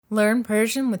Learn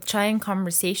Persian with Chai and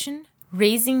Conversation,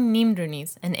 Raising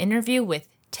Neem-Roonis, an interview with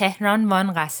Tehran van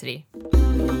Ghasri.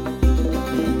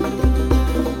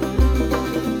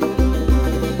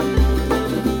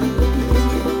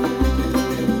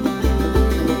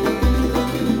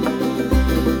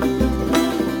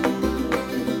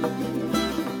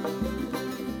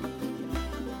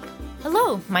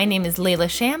 Hello, my name is Layla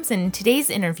Shams, and today's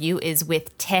interview is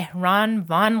with Tehran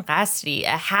van Ghasri,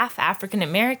 a half African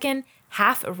American,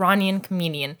 half Iranian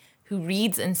comedian who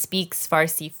reads and speaks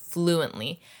Farsi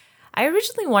fluently. I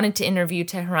originally wanted to interview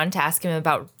Tehran to ask him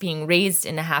about being raised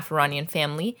in a half Iranian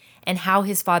family and how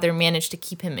his father managed to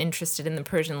keep him interested in the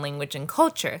Persian language and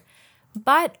culture.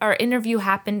 But our interview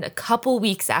happened a couple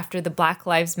weeks after the Black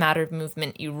Lives Matter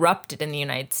movement erupted in the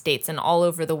United States and all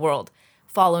over the world,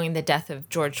 following the death of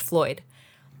George Floyd.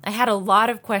 I had a lot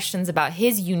of questions about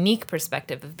his unique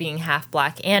perspective of being half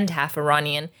Black and half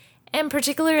Iranian, and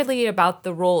particularly about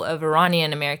the role of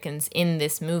Iranian Americans in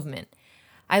this movement.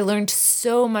 I learned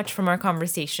so much from our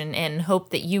conversation and hope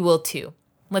that you will too.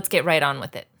 Let's get right on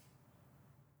with it.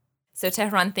 So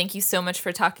Tehran, thank you so much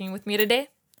for talking with me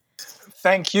today.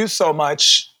 Thank you so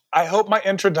much. I hope my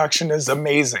introduction is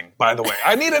amazing, by the way.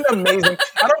 I need an amazing,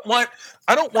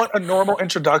 I don't want a normal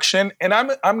introduction. And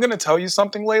I'm going to tell you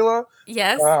something, Layla.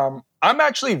 Yes. I'm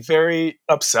actually very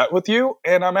upset with you,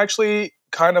 and I'm actually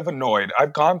kind of annoyed.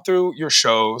 I've gone through your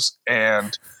shows,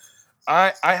 and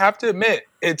I have to admit,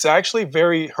 it's actually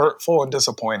very hurtful and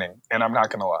disappointing, and I'm not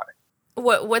going to lie.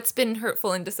 What's been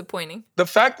hurtful and disappointing? The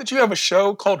fact that you have a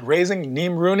show called Raising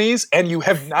Neem-Roonis and you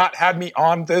have not had me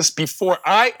on this before.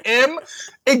 I am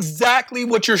exactly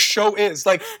what your show is.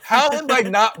 Like, how have I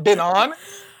not been on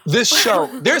this show?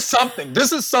 There's something.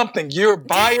 This is something. You're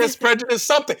biased, prejudice,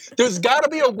 something. There's got to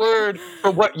be a word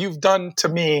for what you've done to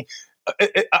me.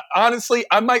 Honestly,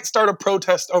 I might start a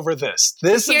protest over this.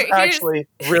 This is actually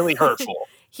really hurtful.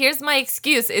 Here's my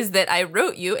excuse, is that I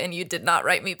wrote you and you did not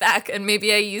write me back, and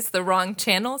maybe I used the wrong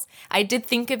channels. I did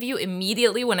think of you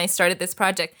immediately when I started this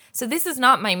project. So this is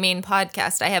not my main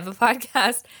podcast. I have a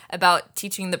podcast about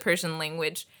teaching the Persian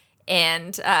language,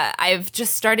 and I've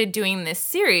just started doing this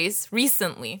series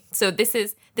recently. So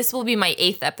this will be my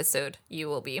 8th episode. You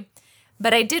will be.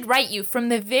 But I did write you from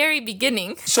the very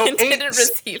beginning. So and didn't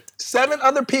receive. 7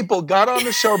 other people got on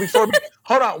the show before me.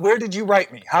 Hold on, where did you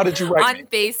write me? How did you write me? On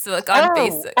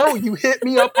Facebook. Oh, you hit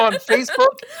me up on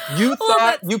Facebook? You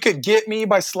thought you could get me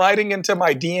by sliding into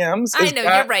my DMs? I know,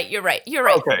 you're right.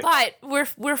 Okay. But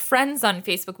we're friends on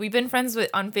Facebook. We've been friends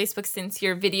on Facebook since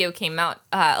your video came out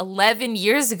 11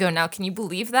 years ago now. Can you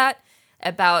believe that?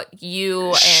 About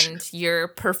you and your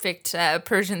perfect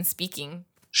Persian speaking.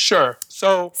 Sure.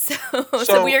 So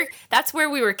that's where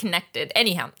we were connected.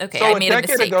 Anyhow, okay, so I made a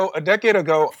mistake. A decade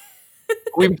ago,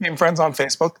 we became friends on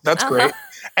Facebook. That's great.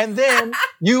 And then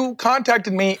you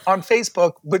contacted me on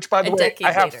Facebook, which, by the way,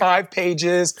 I have later. 5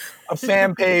 pages, a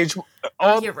fan page,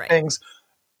 all the things.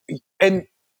 And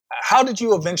how did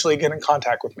you eventually get in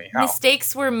contact with me? How?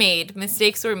 Mistakes were made.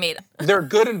 There are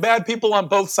good and bad people on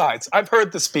both sides. I've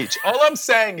heard the speech. All I'm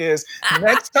saying is,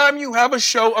 next time you have a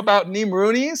show about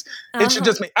Neem-Roonis, it should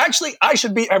just be. Actually, I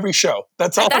should be every show.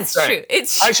 That's all I'm saying.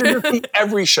 It's true. I should just be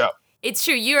every show. It's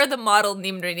true. You're the model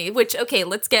Neem-Rooni, which, okay,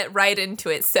 let's get right into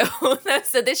it. So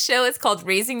this show is called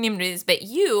Raising Neem-Roonis, but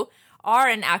you are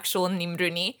an actual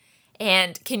Neem-Rooni.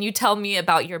 And can you tell me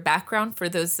about your background for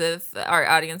those of our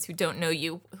audience who don't know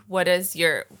you? What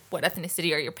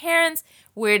ethnicity are your parents?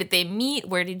 Where did they meet?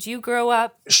 Where did you grow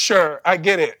up? Sure, I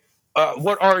get it.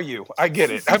 What are you? I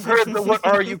get it. I've heard the what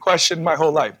are you question my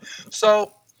whole life.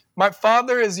 So my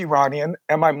father is Iranian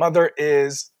and my mother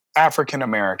is African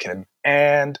American.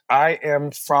 And I am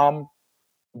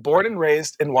born and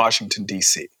raised in Washington,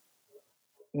 D.C.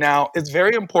 Now, it's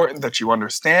very important that you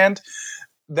understand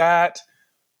that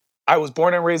I was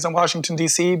born and raised in Washington,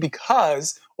 D.C.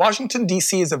 because Washington,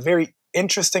 D.C. is a very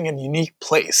interesting and unique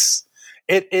place.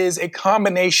 It is a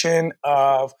combination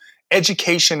of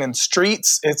education and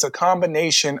streets. It's a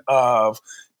combination of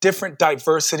different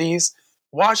diversities.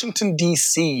 Washington,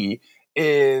 D.C.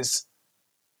 is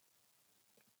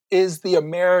the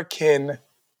American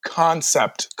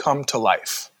concept come to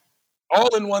life,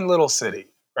 all in one little city,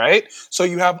 right? So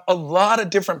you have a lot of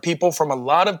different people from a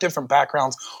lot of different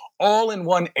backgrounds, all in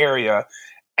one area.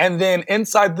 And then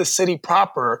inside the city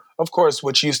proper, of course,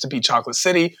 which used to be Chocolate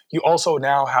City, you also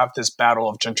now have this battle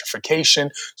of gentrification.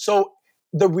 So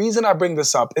the reason I bring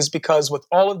this up is because with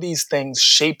all of these things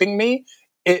shaping me,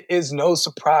 it is no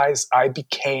surprise I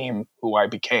became who I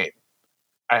became.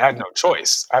 I had no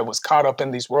choice. I was caught up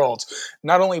in these worlds,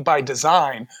 not only by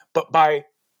design, but by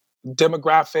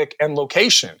demographic and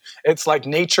location. It's like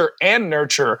nature and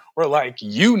nurture. We're like,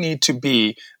 you need to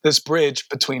be this bridge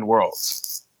between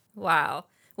worlds. Wow.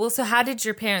 Well, so how did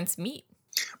your parents meet?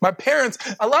 My parents,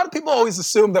 a lot of people always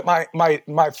assume that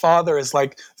my father is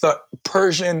like the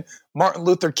Persian Martin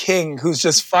Luther King who's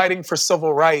just fighting for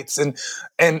civil rights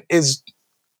and is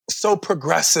so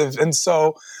progressive. And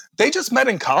so they just met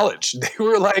in college. They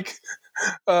were like,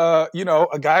 a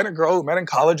guy and a girl who met in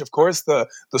college. Of course, the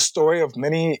story of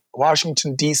many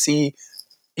Washington, D.C.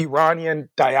 Iranian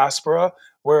diaspora,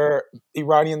 where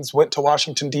Iranians went to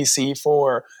Washington, D.C.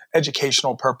 for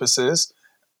educational purposes,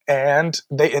 and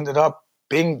they ended up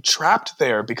being trapped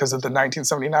there because of the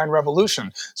 1979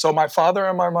 revolution. So my father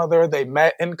and my mother, they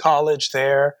met in college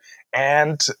there,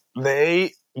 and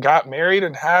they got married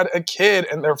and had a kid,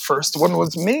 and their first one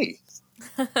was me.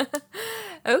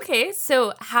 Okay,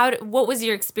 so what was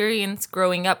your experience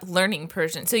growing up learning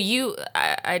Persian? So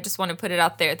I just want to put it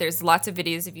out there. There's lots of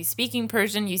videos of you speaking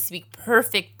Persian. You speak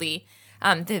perfectly.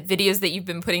 The videos that you've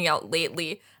been putting out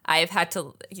lately, I've had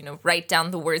to, write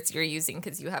down the words you're using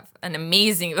because you have an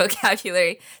amazing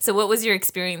vocabulary. So what was your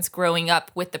experience growing up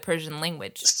with the Persian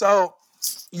language? So,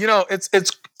 it's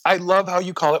I love how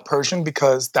you call it Persian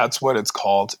because that's what it's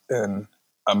called in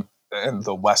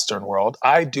the Western world.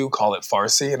 I do call it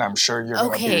Farsi, and I'm sure you're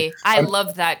okay. I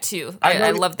love that too.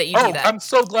 I love that you do that. I'm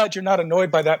so glad you're not annoyed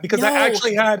by that because I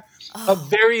actually had a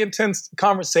very intense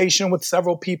conversation with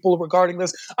several people regarding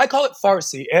this. I call it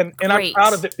Farsi, and I'm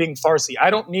proud of it being Farsi. I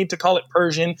don't need to call it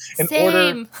Persian in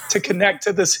order to connect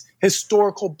to this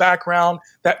historical background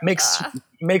that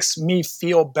makes me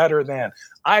feel better than.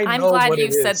 I'm glad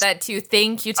you said that too.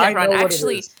 Thank you, Tehran.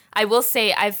 Actually, I will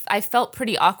say I felt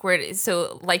pretty awkward.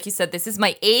 So like you said, this is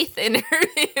my 8th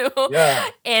interview. Yeah.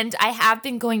 And I have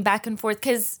been going back and forth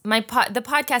because the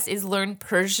podcast is Learn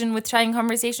Persian with Trying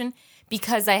Conversation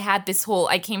because I had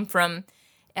I came from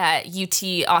UT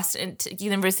Austin,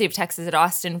 University of Texas at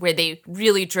Austin, where they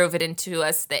really drove it into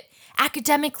us that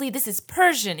academically this is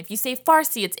Persian. If you say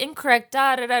Farsi, it's incorrect,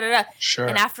 da da da da da. Sure.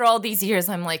 And after all these years,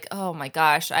 I'm like, oh my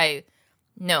gosh,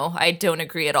 No, I don't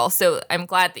agree at all. So I'm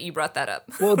glad that you brought that up.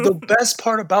 Well, the best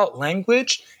part about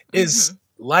language is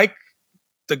like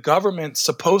the government's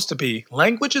supposed to be.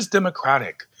 Language is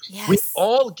democratic. Yes. We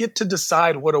all get to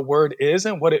decide what a word is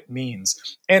and what it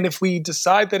means. And if we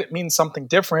decide that it means something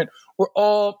different, we're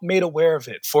all made aware of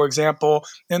it. For example,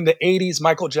 in the 80s,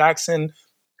 Michael Jackson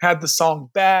had the song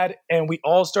Bad, and we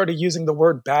all started using the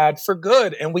word bad for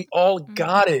good, and we all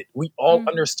got it. We all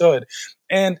understood.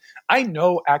 And I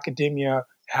know academia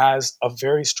has a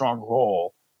very strong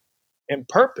role in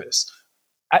purpose.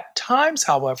 At times,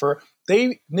 however,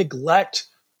 they neglect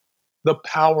the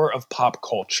power of pop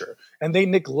culture, and they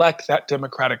neglect that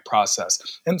democratic process.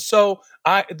 And so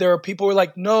there are people who are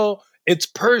like, no, it's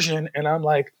Persian. And I'm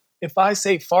like, if I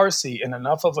say Farsi and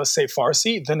enough of us say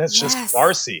Farsi, then it's just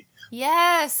Farsi.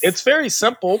 Yes. It's very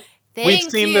simple. We've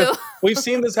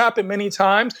seen this happen many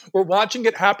times. We're watching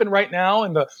it happen right now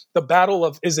in the battle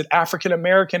of, is it African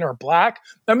American or Black?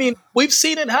 I mean, we've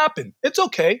seen it happen. It's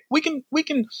okay.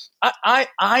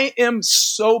 I am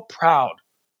so proud,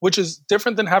 which is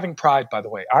different than having pride, by the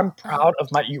way. I'm proud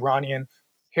of my Iranian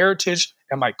heritage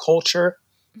and my culture.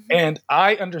 And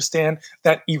I understand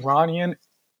that Iranian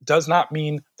does not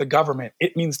mean the government.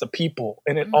 It means the people,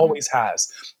 and it always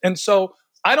has. And so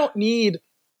I don't need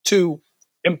to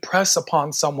impress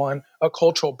upon someone a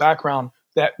cultural background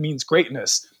that means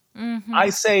greatness. I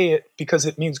say it because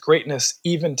it means greatness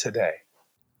even today.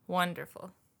 Wonderful.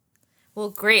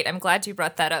 Well, great. I'm glad you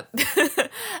brought that up.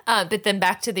 But then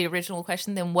back to the original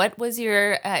question, then what was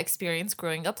your experience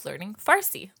growing up learning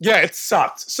Farsi? Yeah, it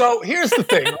sucked. So here's the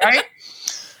thing, right?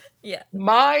 Yeah.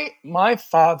 My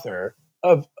father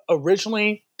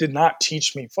originally did not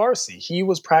teach me Farsi. He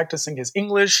was practicing his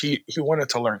English. He wanted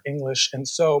to learn English. And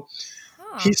so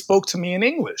he spoke to me in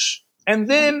English. And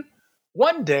then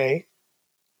one day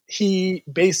he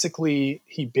basically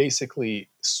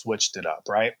switched it up,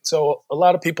 right? So a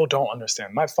lot of people don't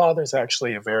understand. My father's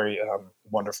actually a very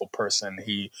wonderful person.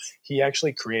 He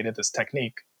actually created this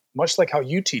technique, much like how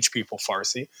you teach people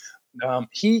Farsi.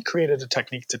 He created a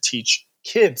technique to teach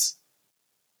kids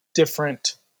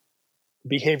different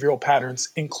behavioral patterns,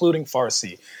 including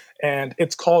Farsi. And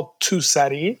it's called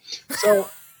Tusari. So,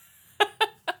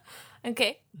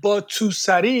 okay. Ba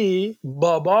Tusari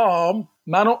babam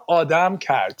mano adam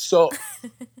kard. So,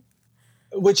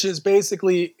 which is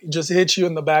basically just hit you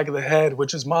in the back of the head,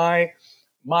 which is my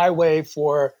way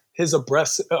for his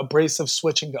abrasive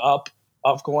switching up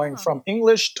of going from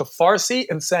English to Farsi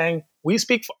and saying,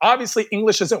 obviously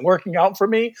English isn't working out for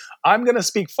me. I'm going to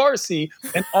speak Farsi,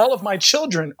 and all of my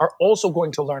children are also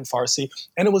going to learn Farsi.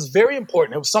 And it was very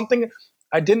important. It was something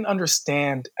I didn't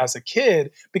understand as a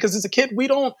kid, because as a kid, we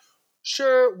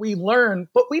learn,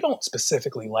 but we don't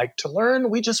specifically like to learn.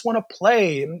 We just want to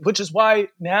play, which is why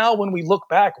now when we look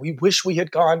back, we wish we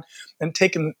had gone and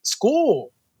taken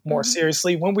school more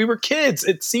seriously when we were kids.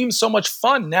 It seems so much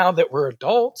fun now that we're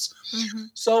adults.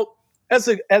 So as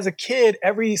a kid,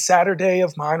 every Saturday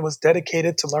of mine was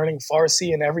dedicated to learning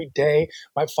Farsi, and every day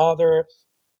my father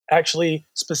actually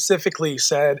specifically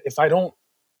said, if I don't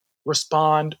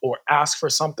respond or ask for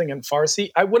something in Farsi,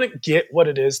 I wouldn't get what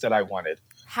it is that I wanted.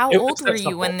 How old were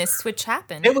you when this switch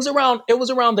happened? It was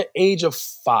around the age of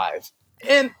 5.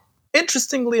 And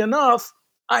interestingly enough,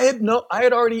 I had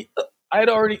already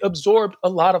absorbed a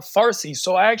lot of Farsi.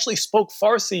 So I actually spoke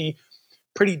Farsi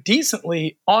pretty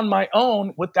decently on my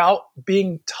own without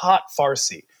being taught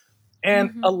Farsi.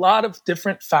 And a lot of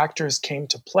different factors came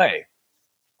to play.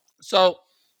 So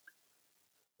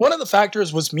one of the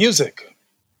factors was music.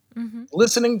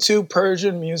 Listening to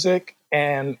Persian music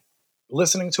and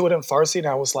listening to it in Farsi, and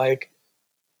I was like,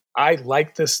 I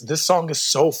like this. This song is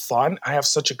so fun. I have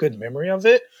such a good memory of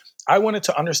it. I wanted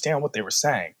to understand what they were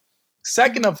saying.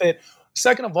 Second of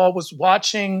all was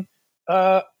watching,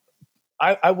 I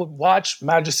would watch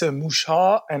Majlis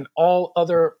Musha and all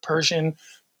other Persian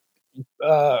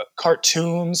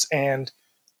cartoons and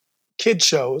kid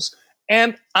shows.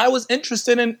 And I was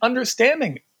interested in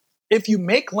understanding, if you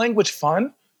make language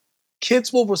fun,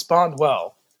 kids will respond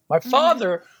well. My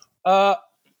father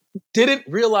didn't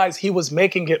realize he was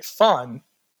making it fun.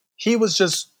 He was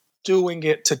just doing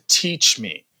it to teach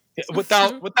me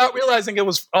without realizing it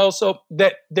was also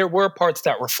that there were parts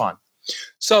that were fun.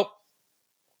 So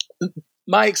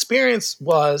my experience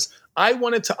was, I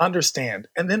wanted to understand.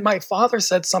 And then my father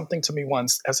said something to me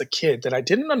once as a kid that I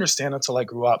didn't understand until I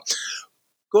grew up.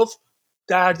 گفت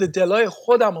درد دلای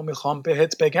خودم رو میخوام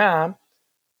بهت بگم،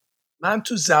 من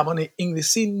تو زبان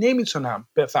انگلیسی نمیتونم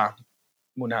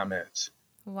بفهمونمت.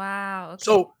 Wow. Okay.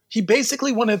 So he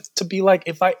basically wanted to be like,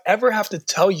 if I ever have to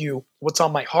tell you what's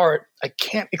on my heart, I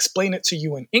can't explain it to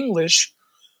you in English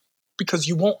because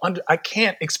you won't I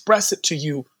can't express it to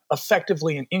you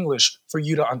effectively in English for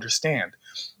you to understand.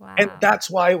 Wow. And that's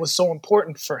why it was so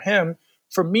important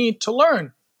for me to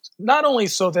learn, not only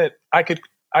so that I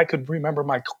could remember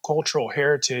my cultural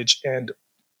heritage and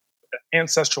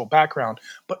ancestral background,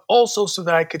 but also so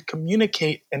that I could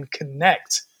communicate and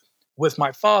connect with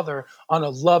my father on a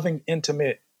loving,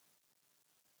 intimate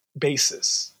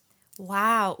basis.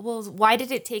 Wow. Well, why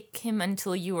did it take him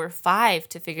until you were 5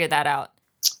 to figure that out?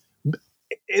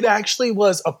 It actually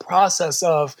was a process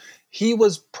of, he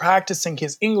was practicing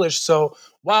his English. So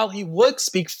while he would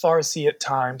speak Farsi at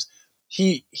times,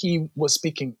 he was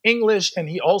speaking English, and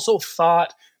he also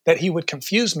thought that he would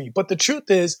confuse me. But the truth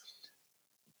is,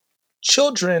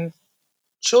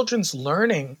 children's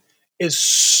learning is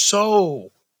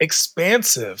so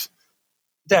expansive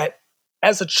that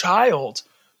as a child,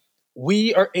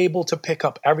 we are able to pick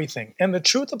up everything. And the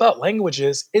truth about language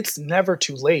is, it's never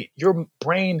too late. Your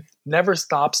brain never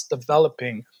stops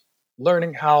developing,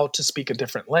 learning how to speak a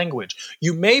different language.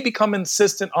 You may become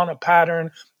insistent on a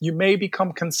pattern. You may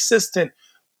become consistent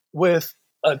with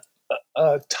a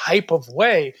type of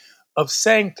way of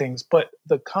saying things, but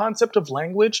the concept of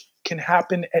language can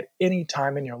happen at any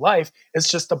time in your life. It's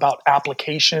just about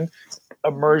application,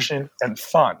 immersion, and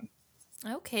fun.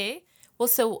 Okay. Well,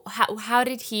 so how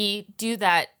did he do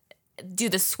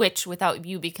the switch without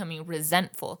you becoming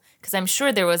resentful? Because I'm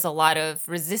sure there was a lot of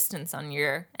resistance on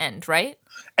your end, right?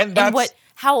 And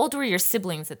how old were your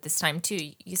siblings at this time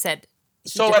too? You said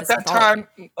so at that time,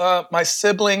 my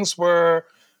siblings were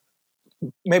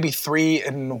maybe 3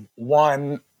 and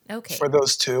 1. Okay. For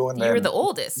those two, and you were the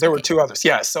oldest. There were 2 others.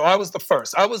 Yeah, so I was the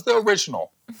first. I was the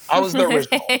original.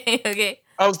 Okay.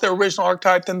 I was the original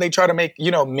archetype. Then they try to make,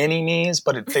 mini me's,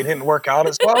 but they didn't work out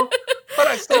as well. But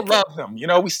I still love them.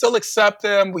 We still accept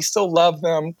them. We still love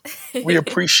them. We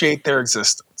appreciate their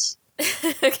existence.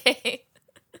 Okay.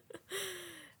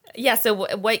 Yeah,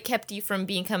 so what kept you from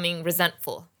becoming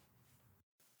resentful?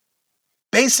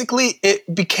 Basically,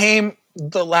 it became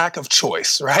the lack of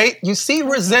choice, right? You see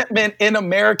resentment in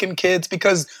American kids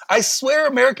because I swear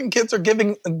American kids are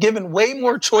given way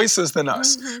more choices than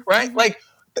us, right? Like,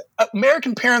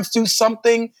 American parents do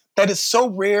something that is so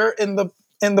rare in the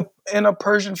in a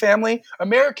Persian family,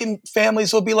 American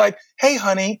families will be like, "Hey,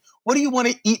 honey, what do you want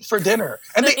to eat for dinner?"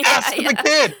 And they ask the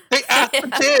kid. They ask the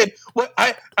kid. What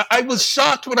I was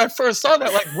shocked when I first saw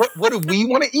that. Like, what do we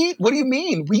want to eat? What do you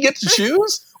mean? We get to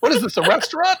choose? What is this, a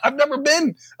restaurant? I've never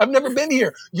been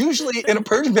here. Usually in a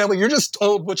Persian family, you're just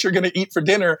told what you're going to eat for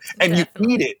dinner and you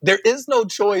eat it. There is no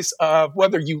choice of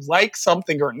whether you like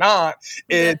something or not.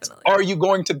 It's, are you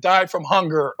going to die from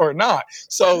hunger or not?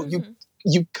 So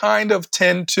you kind of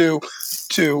tend to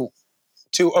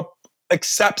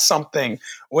accept something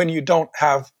when you don't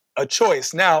have a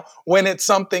choice. Now, when it's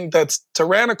something that's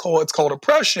tyrannical, it's called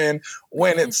oppression.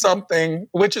 When it's something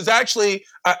which is actually,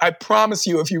 I promise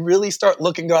you, if you really start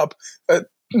looking up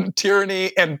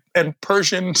tyranny and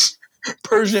Persian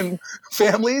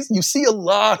families, you see a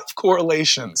lot of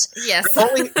correlations. Yes.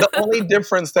 The only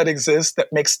difference that exists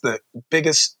that makes the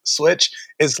biggest switch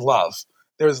is love.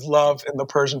 There's love in the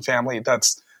Persian family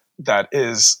that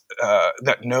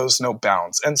knows no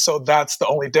bounds, and so that's the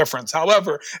only difference.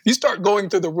 However, if you start going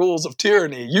through the rules of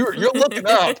tyranny, you're looking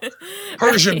up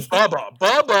Persian Baba.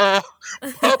 Baba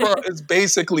is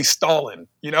basically Stalin.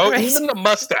 Even the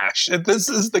mustache. This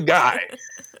is the guy.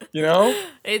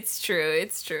 It's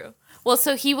true. Well,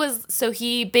 so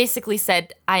he basically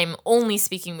said, "I'm only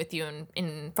speaking with you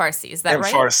in Farsi." Is that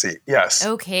right? In Farsi, yes.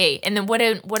 Okay, and then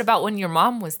what about when your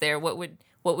mom was there? What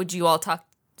would you all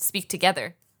speak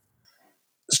together?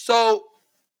 So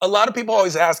a lot of people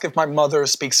always ask if my mother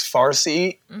speaks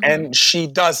Farsi, and she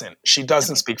doesn't. She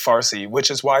doesn't speak Farsi,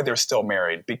 which is why they're still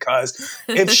married. Because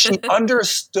if she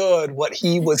understood what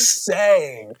he was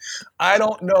saying, I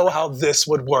don't know how this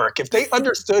would work. If they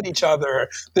understood each other,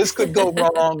 this could go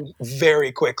wrong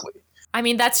very quickly. I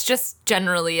mean, that's just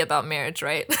generally about marriage,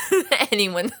 right?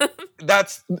 Anyone.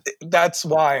 That's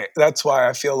why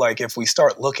I feel like if we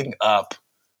start looking up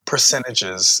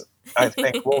percentages, I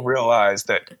think we'll realize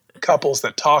that couples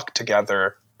that talk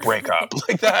together break up.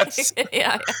 Like that's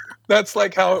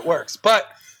like how it works. But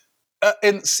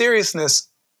in seriousness,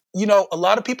 a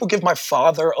lot of people give my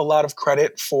father a lot of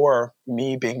credit for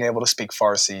me being able to speak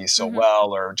Farsi so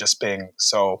well, or just being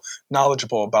so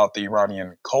knowledgeable about the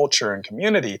Iranian culture and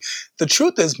community. The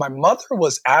truth is, my mother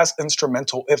was as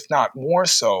instrumental, if not more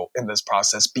so, in this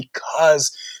process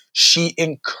because she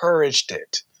encouraged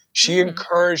it. She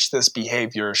encouraged this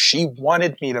behavior. She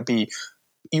wanted me to be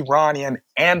Iranian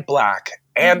and Black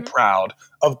and proud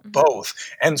of both.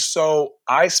 And so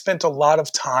I spent a lot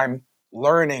of time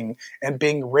learning and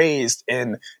being raised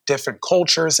in different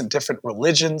cultures and different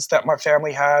religions that my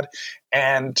family had,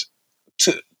 and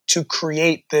to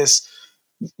create this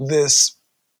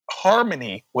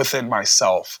harmony within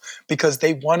myself, because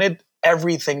they wanted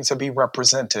everything to be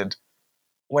represented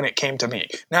when it came to me.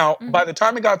 Now, by the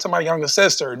time it got to my youngest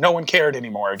sister, no one cared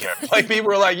anymore again. Like, people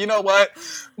were like, you know what?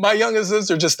 My youngest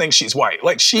sister just thinks she's white.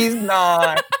 Like, she's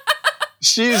not.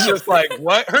 She's just like,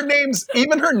 what?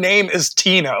 Even her name is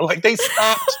Tina. Like, they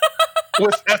stopped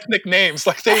with ethnic names.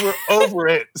 Like, they were over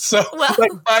it. So,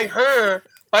 like, by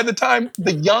the time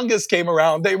the youngest came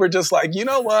around, they were just like, you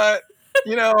know what?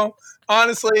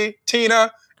 Honestly,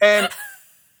 Tina, and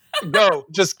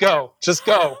just go.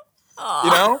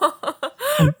 However,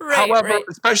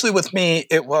 especially with me,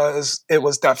 it was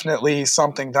definitely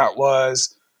something that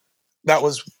was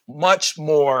much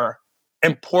more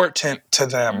important to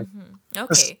them.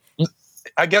 Okay.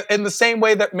 I guess in the same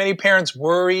way that many parents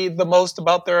worry the most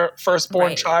about their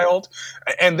firstborn child,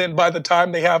 and then by the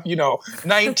time they have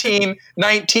 19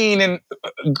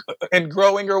 and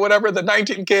growing or whatever, the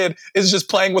 19 kid is just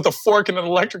playing with a fork in an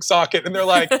electric socket, and they're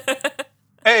like,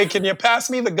 hey, can you pass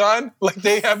me the gun? Like,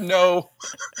 they have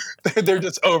they're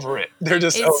just over it. They're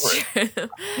just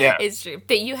it. Yeah. It's true.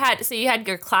 But you had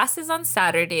your classes on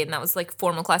Saturday, and that was like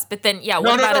formal class. But then,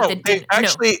 what about at the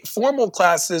Actually, formal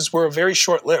classes were very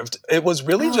short-lived. It was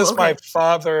really just my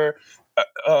father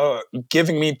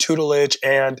giving me tutelage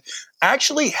and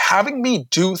actually having me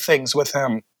do things with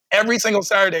him. Every single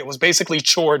Saturday was basically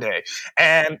chore day.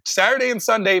 And Saturday and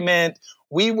Sunday meant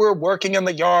we were working in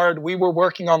the yard. We were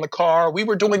working on the car. We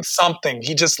were doing something.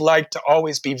 He just liked to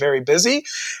always be very busy.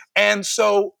 And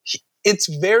so it's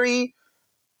very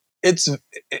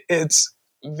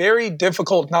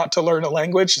difficult not to learn a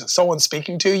language that someone's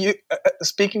speaking to you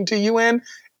in,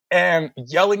 and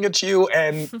yelling at you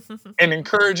and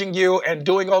encouraging you and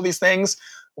doing all these things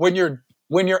when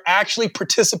you're actually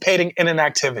participating in an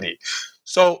activity.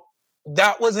 So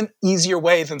that was an easier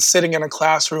way than sitting in a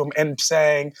classroom and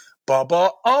saying, Baba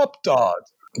up dad,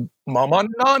 Mama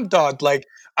non dad. Like,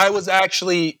 I was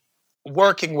actually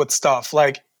working with stuff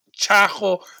like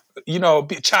chaco,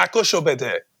 chakosh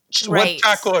obede. What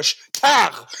chakosh?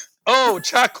 Tag. Oh,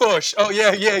 chakosh. Oh,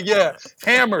 yeah, yeah, yeah.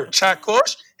 Hammer,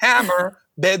 chakosh, hammer,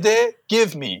 bede,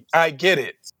 give me. I get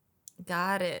it.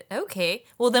 Got it. Okay.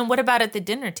 Well, then what about at the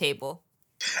dinner table?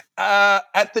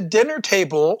 At the dinner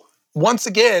table, once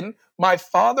again, my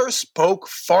father spoke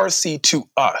Farsi to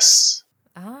us.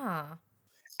 Ah,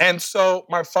 And so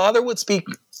my father would speak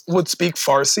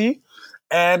Farsi,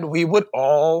 and we would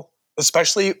all,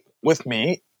 especially with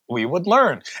me, we would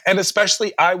learn. And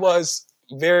especially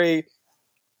very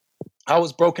I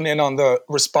was broken in on the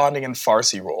responding in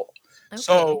Farsi role. okay.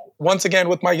 So once again,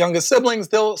 with my youngest siblings,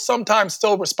 they'll sometimes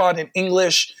still respond in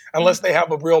English unless they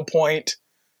have a real point.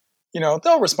 They'll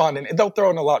throw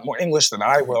in a lot more English than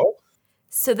I will.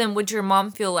 So then would your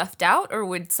mom feel left out or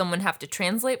would someone have to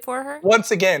translate for her? Once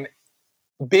again,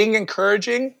 being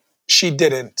encouraging, she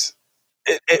didn't.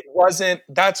 It wasn't.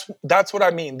 That's what I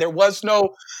mean. There was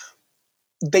no.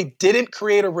 They didn't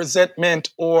create a resentment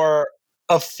or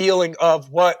a feeling of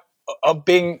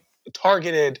being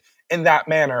targeted in that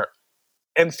manner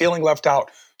and feeling left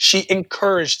out. She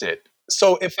encouraged it.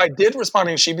 So if I did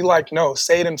respond, she'd be like, "No,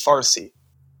 say it in Farsi."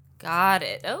 Got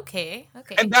it. Okay.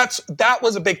 And Okay. that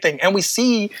was a big thing. And we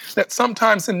see that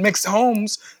sometimes in mixed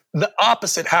homes, the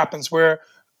opposite happens where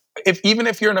even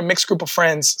if you're in a mixed group of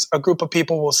friends, a group of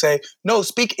people will say, "No,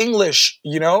 speak English,"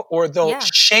 or they'll Yeah.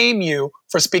 shame you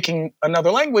for speaking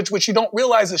another language, which you don't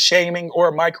realize is shaming or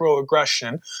a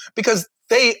microaggression because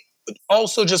they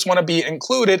also just want to be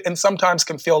included and sometimes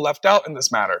can feel left out in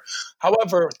this matter.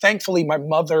 However, thankfully, my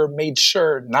mother made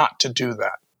sure not to do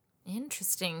that.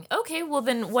 Interesting. Okay, well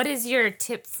then what is your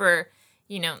tip for,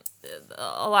 you know,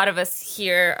 a lot of us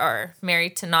here are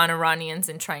married to non-Iranians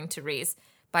and trying to raise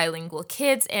bilingual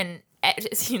kids and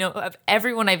of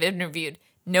everyone I've interviewed,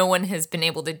 no one has been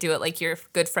able to do it like your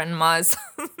good friend Maz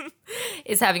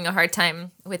is having a hard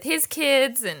time with his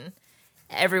kids and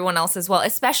everyone else as well,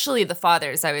 especially the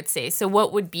fathers, I would say. So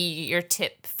what would be your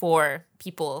tip for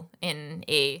people in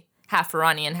a half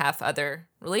Iranian, half other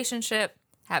relationship,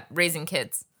 raising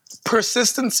kids?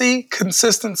 Persistency,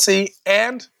 consistency,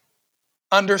 and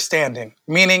understanding,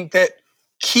 meaning that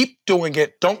keep doing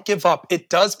it, don't give up. It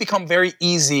does become very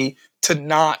easy to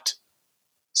not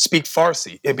speak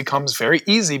Farsi. It becomes very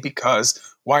easy because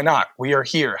why not? We are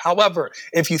here. However,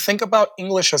 if you think about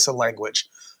English as a language,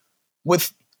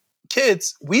 with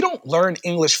kids, we don't learn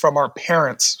English from our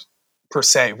parents per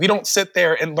se. We don't sit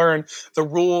there and learn the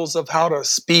rules of how to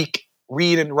speak,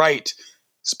 read, and write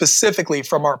specifically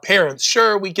from our parents.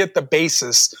 Sure, we get the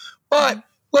basis, but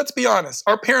let's be honest,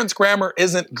 our parents' grammar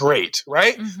isn't great,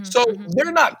 right? So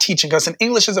they're not teaching us, and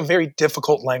English is a very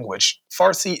difficult language.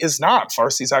 Farsi is not.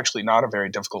 Farsi is actually not a very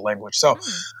difficult language. So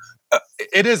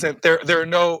it isn't. There are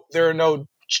no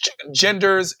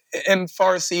genders in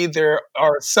Farsi. There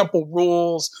are simple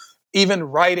rules. Even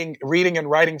reading and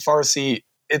writing Farsi,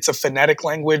 it's a phonetic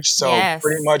language, so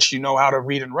pretty Yes. much you know how to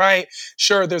read and write.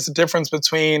 Sure, there's a difference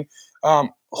between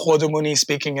Khodamuni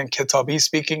speaking and Kitabi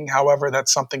speaking. However,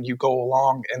 that's something you go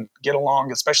along and get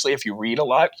along, especially if you read a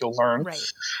lot, you'll learn.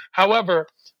 Right. However,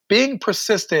 being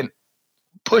persistent,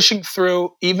 pushing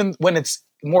through, even when it's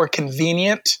more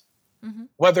convenient,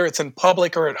 whether it's in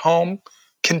public or at home,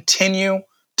 continue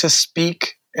to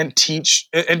speak and teach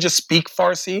and just speak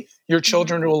Farsi. Your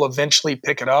children will eventually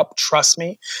pick it up. Trust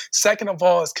me. Second of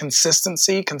all is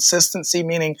consistency. Consistency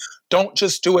meaning don't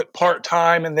just do it part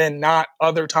time and then not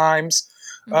other times.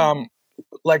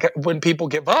 Like when people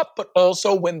give up, but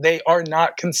also when they are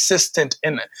not consistent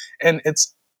in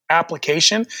its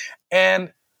application.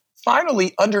 And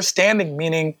finally, understanding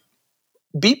meaning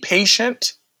be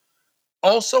patient.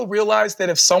 Also realize that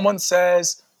if someone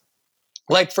says,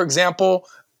 like, for example,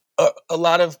 a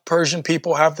lot of Persian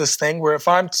people have this thing where if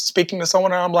I'm speaking to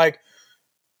someone and I'm like,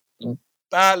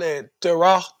 Bale,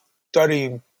 darah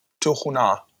darim tu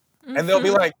khuna. And they'll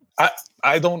be like,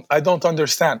 I don't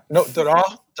understand. No, darah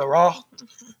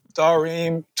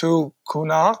darim tu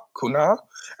kuna.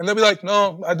 And they'll be like,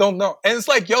 no, I don't know. And it's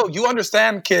like, yo, you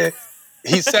understand, kid.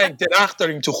 He's saying darah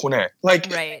darim tu khune. Like,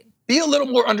 Right. be a little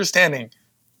more understanding.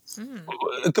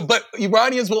 But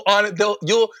Iranians will on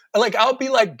it. I'll be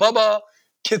like, Baba,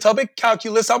 kitabik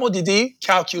calculus amodidi,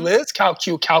 calculus,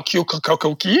 calcu.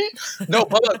 No,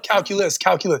 Baba, calculus.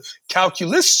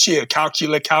 Calculus cheer,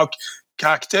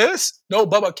 cactus. No,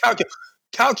 Baba,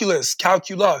 calculus.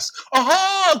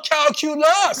 Aha,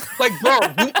 calculus. Like, bro,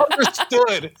 you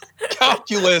understood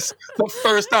calculus the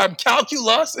first time.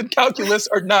 Calculus and calculus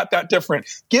are not that different.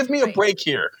 Give me a Right. break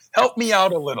here. Help me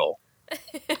out a little.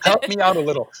 Help me out a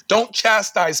little. Don't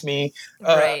chastise me.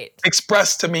 Right.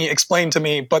 Express to me, explain to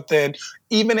me. But then,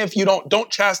 even if you don't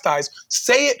chastise,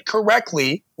 say it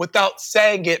correctly without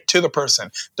saying it to the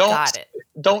person. Got it.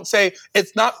 Don't say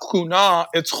it's not kuna,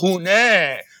 it's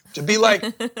khune. To be like,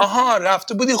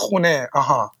 rafta budi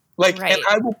khune, Like, and Right.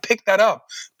 I will pick that up.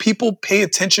 People pay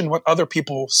attention when other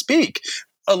people speak.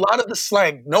 A lot of the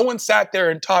slang, no one sat there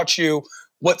and taught you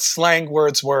what slang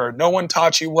words were. No one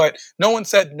taught you no one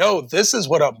said, no, this is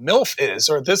what a MILF is,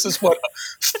 or this is what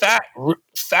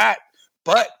fat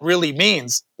butt really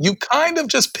means. You kind of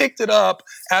just picked it up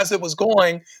as it was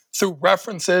going through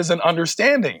references and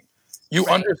understanding. You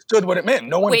understood what it meant.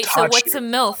 No one Wait, so taught what's you. a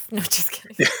MILF? No, just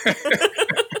kidding.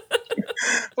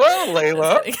 Well,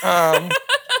 Layla.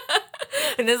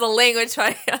 And there's a language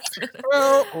variation.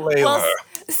 Well, Layla. Well,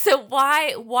 so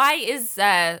why is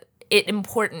it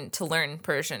important to learn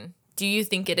Persian? Do you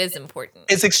think it is important?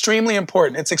 It's extremely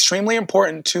important. It's extremely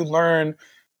important to learn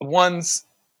one's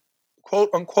quote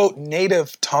unquote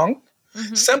native tongue,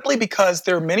 simply because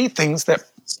there are many things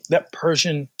that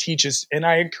Persian teaches. And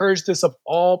I encourage this of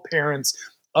all parents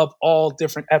of all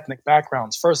different ethnic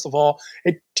backgrounds. First of all,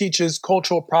 it teaches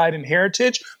cultural pride and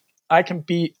heritage. I can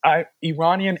be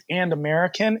Iranian and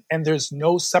American, and there's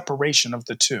no separation of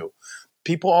the two.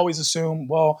 People always assume,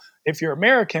 well, if you're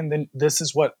American, then this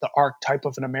is what the archetype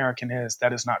of an American is.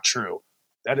 That is not true.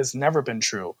 That has never been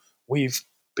true. We've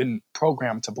been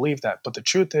programmed to believe that. But the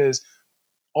truth is,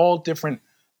 all different,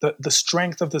 the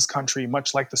strength of this country,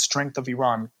 much like the strength of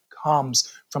Iran,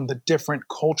 comes from the different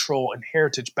cultural and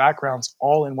heritage backgrounds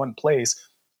all in one place,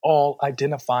 all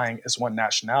identifying as one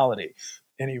nationality.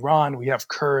 In Iran, we have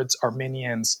Kurds,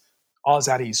 Armenians,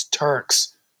 Azaris,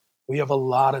 Turks. We have a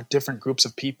lot of different groups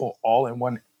of people all in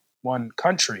one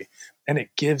country, and it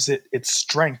gives it its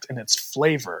strength and its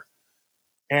flavor.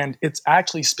 And it's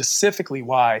actually specifically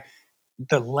why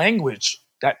that language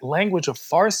of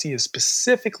Farsi is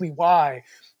specifically why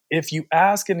if you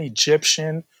ask an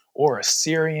Egyptian or a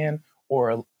Syrian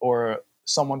or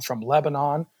someone from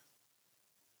Lebanon,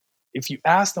 if you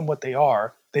ask them what they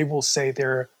are, they will say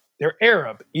they're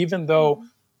Arab, even though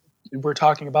we're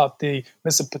talking about the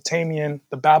Mesopotamian,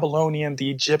 the Babylonian,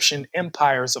 the Egyptian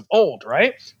empires of old,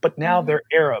 right? But now they're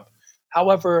Arab.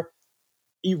 However,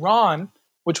 Iran,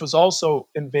 which was also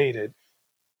invaded,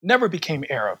 never became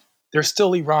Arab. They're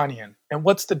still Iranian. And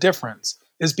what's the difference?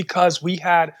 Is because we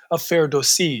had a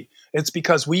Ferdowsi. It's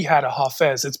because we had a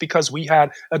Hafez. It's because we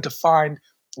had a defined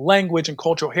language and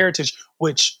cultural heritage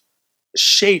which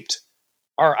shaped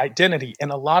our identity.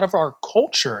 And a lot of our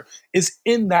culture is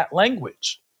in that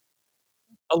language.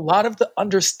 A lot of the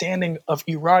understanding of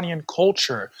Iranian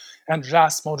culture and the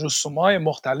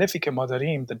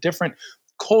different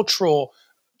cultural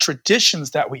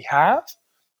traditions that we have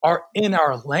are in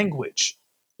our language.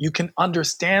 You can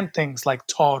understand things like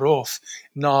Taruf,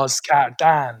 Naz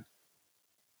Kardan,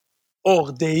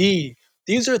 Ordei.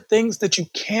 These are things that you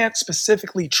can't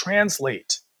specifically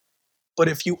translate. But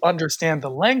if you understand the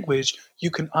language,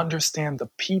 you can understand the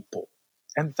people.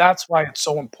 And that's why it's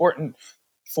so important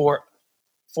for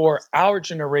our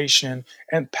generation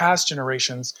and past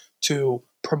generations to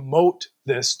promote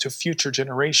this to future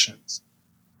generations.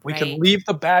 We can leave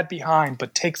the bad behind,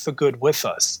 but take the good with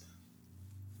us.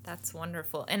 That's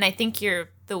wonderful. And I think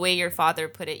the way your father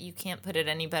put it, you can't put it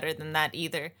any better than that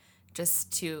either.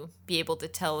 Just to be able to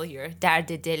tell your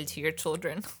dard-e-dil to your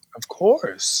children. Of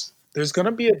course. There's going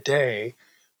to be a day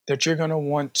that you're going to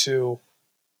want to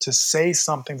say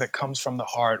something that comes from the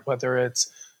heart, whether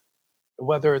it's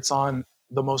on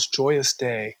the most joyous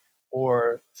day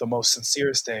or the most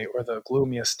sincerest day or the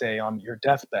gloomiest day on your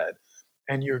deathbed.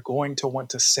 And you're going to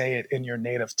want to say it in your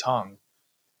native tongue.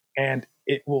 And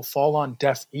it will fall on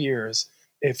deaf ears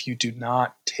if you do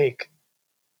not take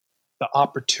the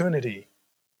opportunity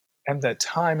and the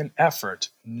time and effort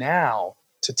now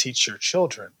to teach your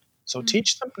children. So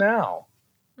teach them now.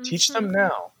 Teach them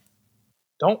now.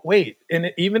 Don't wait.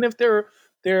 And even if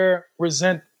they're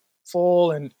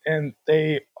resentful and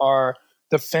they are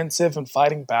defensive and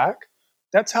fighting back,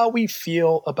 that's how we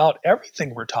feel about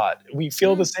everything we're taught. We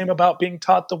feel the same about being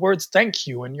taught the words thank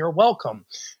you and you're welcome.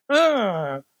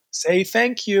 Say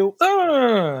thank you.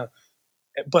 But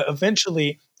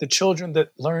eventually, the children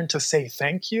that learn to say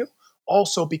thank you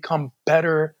also become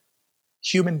better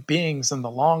human beings in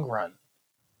the long run.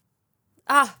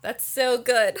 Ah, that's so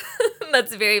good.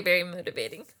 That's very, very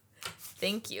motivating.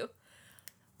 Thank you.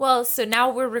 Well, so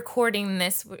now we're recording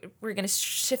this. We're going to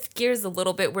shift gears a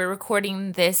little bit. We're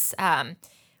recording this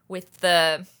with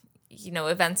the,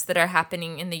 events that are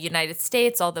happening in the United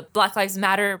States, all the Black Lives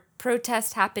Matter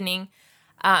protests happening.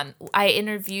 I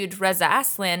interviewed Reza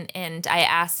Aslan and I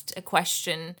asked a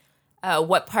question,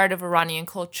 what part of Iranian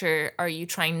culture are you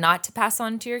trying not to pass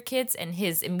on to your kids? And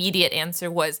his immediate answer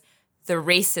was the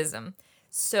racism.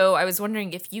 So I was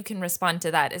wondering if you can respond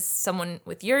to that as someone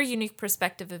with your unique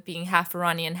perspective of being half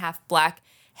Iranian, half Black.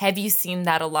 Have you seen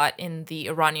that a lot in the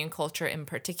Iranian culture in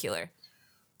particular?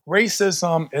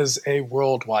 Racism is a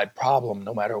worldwide problem,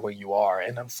 no matter where you are.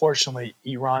 And unfortunately,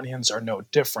 Iranians are no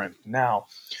different. Now,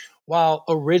 while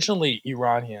originally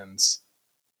Iranians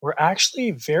were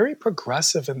actually very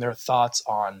progressive in their thoughts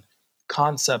on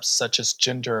concepts such as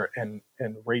gender and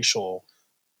racial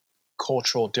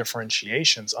cultural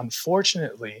differentiations,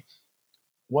 unfortunately,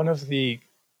 one of the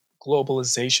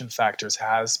globalization factors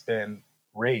has been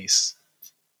race.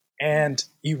 And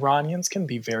Iranians can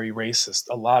be very racist.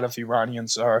 A lot of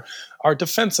Iranians are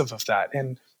defensive of that.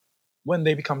 And when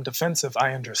they become defensive,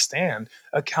 I understand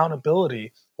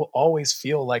accountability will always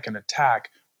feel like an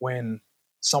attack when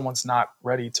someone's not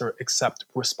ready to accept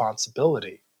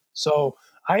responsibility. So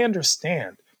I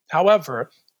understand. However,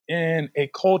 in a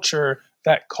culture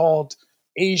that called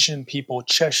Asian people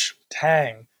Chesh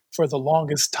Tang for the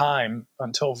longest time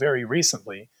until very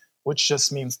recently, which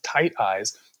just means tight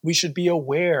eyes, we should be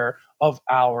aware of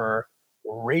our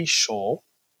racial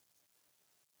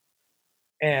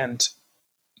and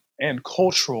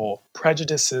cultural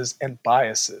prejudices and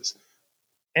biases.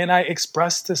 And I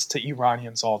express this to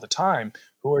Iranians all the time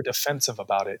who are defensive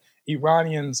about it.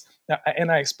 Iranians,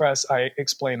 and I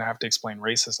explain, I have to explain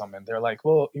racism. And they're like,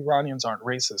 well, Iranians aren't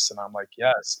racist. And I'm like,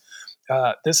 yes,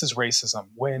 this is racism.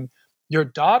 When your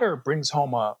daughter brings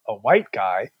home a white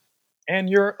guy and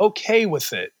you're okay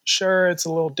with it, sure, it's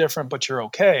a little different, but you're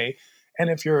okay. And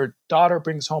if your daughter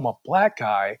brings home a black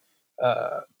guy,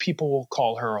 people will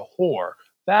call her a whore.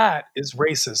 That is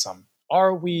racism.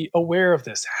 Are we aware of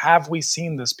this? Have we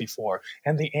seen this before?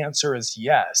 And the answer is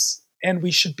yes. And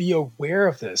we should be aware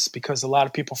of this because a lot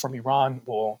of people from Iran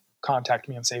will contact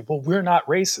me and say, well, we're not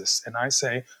racist. And I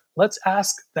say, let's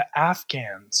ask the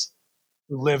Afghans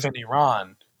who live in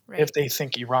Iran if they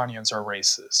think Iranians are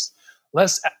racist.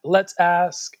 Let's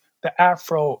ask the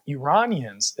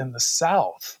Afro-Iranians in the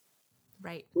South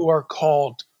Right. who are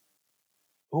called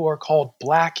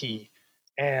Blackie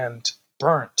and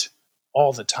burnt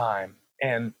all the time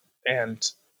and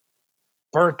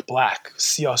burnt black,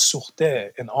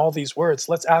 siyah and all these words.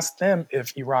 Let's ask them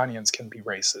if Iranians can be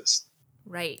racist.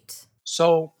 Right.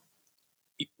 So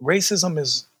racism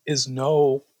is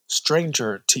no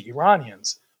stranger to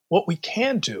Iranians. What we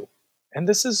can do, and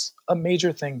this is a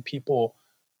major thing people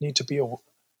need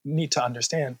to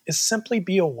understand, is simply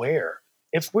be aware.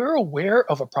 If we're aware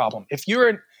of a problem, if you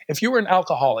were an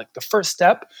alcoholic, the first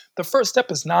step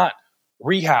is not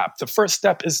rehab. The first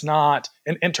step is not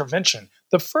an intervention.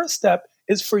 The first step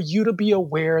is for you to be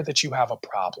aware that you have a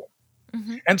problem.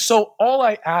 Mm-hmm. And so all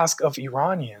I ask of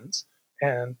Iranians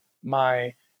and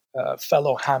my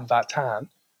fellow Hamvatan,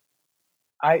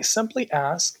 I simply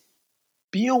ask,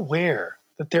 be aware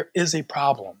that there is a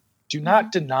problem. Do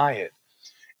not deny it.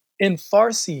 In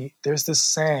Farsi, there's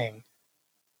this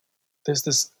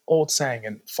old saying,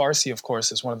 and Farsi, of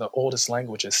course, is one of the oldest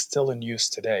languages still in use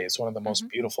today. It's one of the most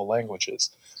beautiful languages,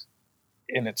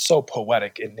 and it's so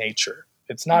poetic in nature.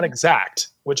 It's not exact,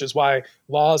 which is why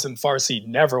laws in Farsi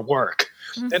never work.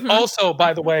 And also,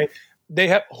 by the way, they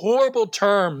have horrible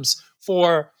terms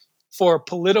for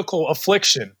political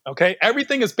affliction. Okay,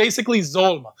 everything is basically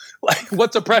zolma. Like,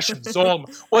 what's oppression? Zolma.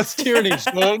 What's tyranny?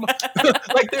 Zolma.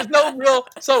 Like, there's no real.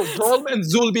 So zolma and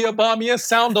zulbiya bamiya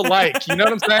sound alike. You know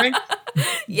what I'm saying?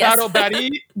 Yes. Barobari,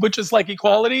 which is like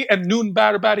equality, and Nun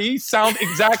Barobari sound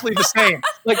exactly the same.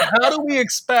 Like, how do we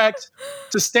expect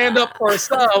to stand up for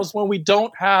ourselves when we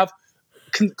don't have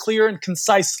clear and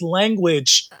concise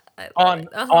language on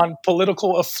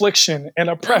political affliction and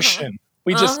oppression?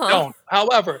 We just don't.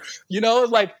 However,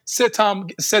 like Setam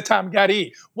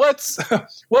Gari.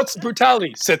 What's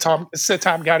brutality? Setam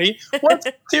Gari. What's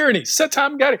tyranny?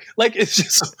 Setam Gari. Like, it's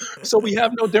just so we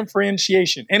have no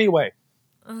differentiation. Anyway,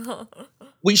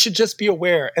 we should just be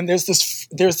aware. And there's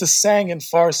this saying in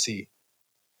Farsi,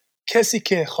 کسی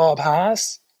که خواب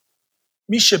هست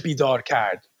میشه بیدار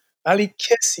کرد ولی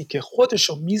کسی که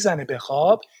خودشو میزنه به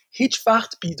خواب هیچ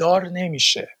وقت بیدار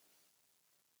نمیشه.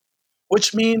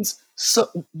 Which means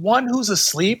one who's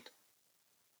asleep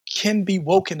can be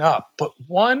woken up, but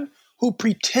one who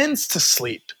pretends to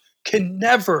sleep can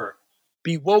never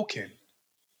be woken.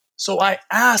 So I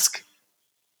ask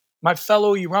my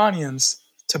fellow Iranians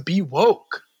to be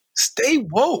woke. Stay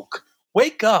woke.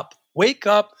 Wake up. Wake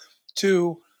up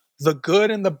to the good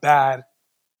and the bad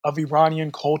of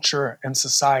Iranian culture and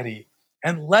society.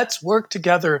 and let's work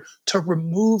together to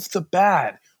remove the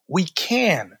bad. We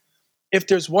can. If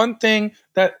there's one thing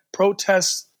that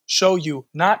protests show you,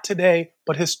 not today,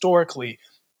 but historically,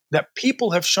 that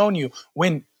people have shown you,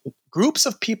 when groups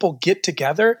of people get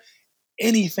together,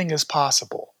 anything is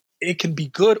possible. It can be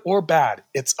good or bad.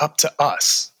 It's up to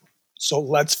us. So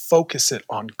let's focus it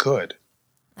on good.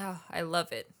 Oh, I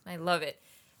love it. I love it.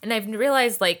 And I've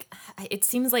realized, like, it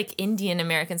seems like Indian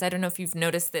Americans, I don't know if you've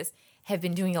noticed this, have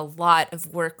been doing a lot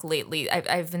of work lately.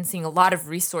 I've been seeing a lot of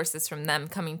resources from them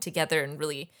coming together and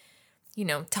really,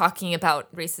 talking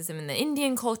about racism in the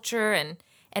Indian culture. And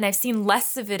I've seen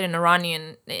less of it in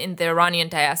the Iranian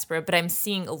diaspora, but I'm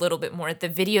seeing a little bit more. The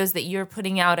videos that you're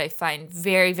putting out, I find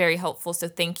very, very helpful. So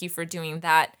thank you for doing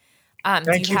that.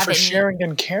 Thank you for sharing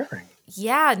and caring.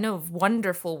 Yeah, no,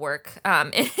 wonderful work.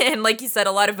 And like you said,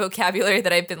 a lot of vocabulary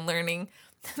that I've been learning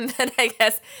that I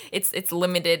guess it's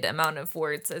limited amount of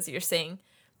words, as you're saying.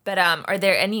 But are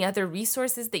there any other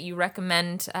resources that you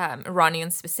recommend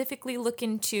Iranians specifically look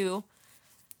into?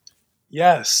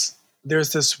 Yes,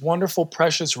 there's this wonderful,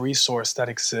 precious resource that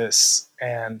exists.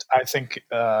 And I think,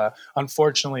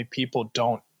 unfortunately, people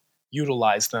don't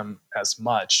utilize them as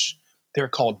much. They're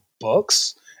called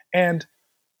books. And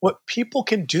what people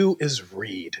can do is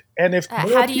read. And if more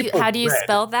people how do you read,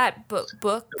 spell that book?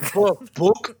 book, Book.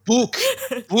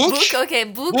 Okay,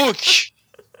 book.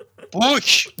 book,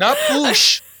 not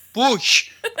bush, book,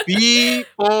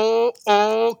 BOOK,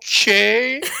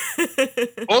 okay.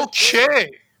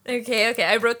 Okay.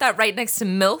 I wrote that right next to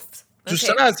MILF.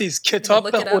 دوستان عزیز کتاب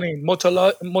بخونین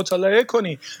مطالعه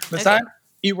کنین مثلا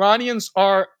Iranians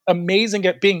are amazing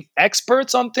at being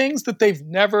experts on things that they've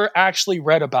never actually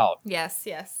read about. Yes.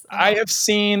 I have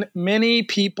seen many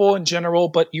people in general,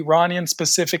 but Iranians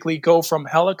specifically, go from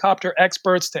helicopter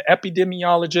experts to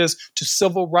epidemiologists to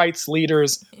civil rights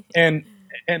leaders and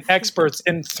experts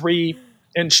in three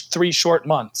short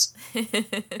months.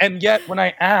 And yet, when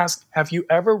I ask, have you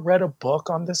ever read a book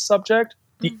on this subject?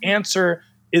 The answer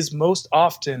is most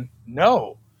often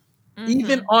no.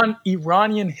 Even on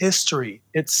Iranian history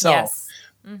itself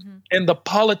and the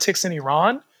politics in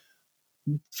Iran,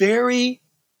 very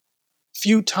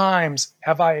few times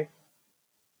have I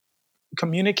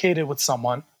communicated with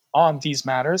someone on these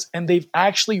matters and they've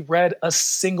actually read a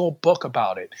single book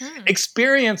about it.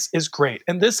 Experience is great.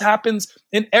 And this happens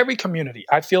in every community.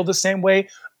 I feel the same way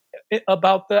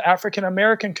about the African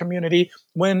American community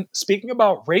when speaking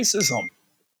about racism.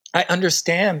 I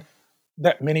understand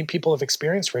that many people have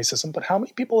experienced racism, but how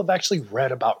many people have actually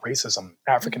read about racism,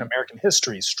 African American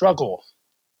history, struggle,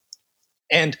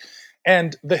 and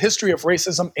the history of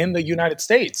racism in the United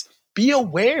States? Be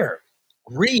aware,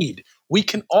 read. We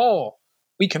can all,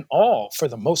 for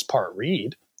the most part,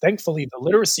 read. Thankfully, the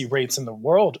literacy rates in the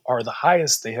world are the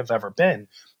highest they have ever been.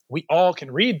 We all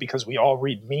can read because we all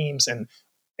read memes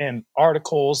and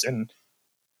articles and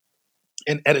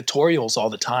editorials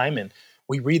all the time, and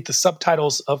we read the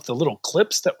subtitles of the little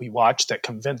clips that we watch that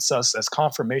convince us as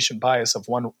confirmation bias of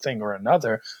one thing or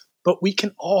another. But we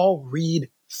can all read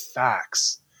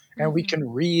facts and we can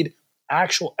read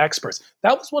actual experts.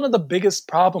 That was one of the biggest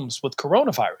problems with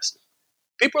coronavirus.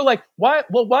 People are like, why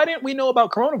didn't we know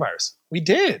about coronavirus? We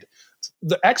did.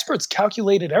 The experts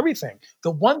calculated everything.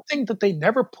 The one thing that they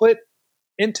never put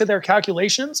into their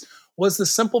calculations was the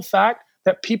simple fact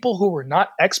that people who were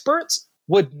not experts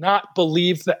would not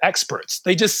believe the experts.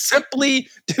 They just simply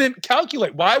didn't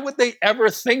calculate. Why would they ever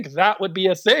think that would be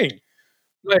a thing?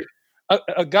 Like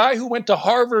a guy who went to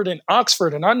Harvard and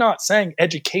Oxford, and I'm not saying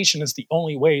education is the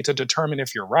only way to determine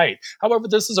if you're right. However,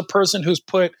 this is a person who's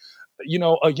put,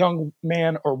 a young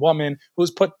man or woman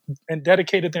who's put and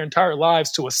dedicated their entire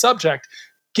lives to a subject,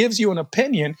 gives you an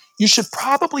opinion. You should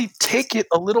probably take it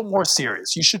a little more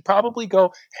serious. You should probably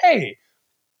go, hey,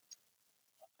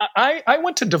 I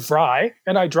went to DeVry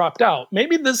and I dropped out.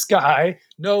 Maybe this guy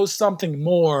knows something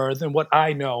more than what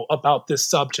I know about this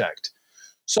subject.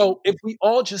 So if we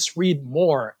all just read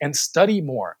more and study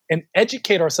more and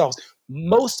educate ourselves,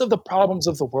 most of the problems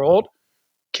of the world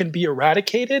can be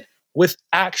eradicated with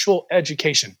actual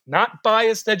education, not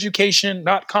biased education,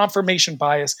 not confirmation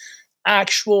bias,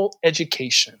 actual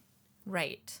education.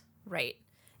 Right.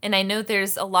 And I know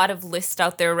there's a lot of lists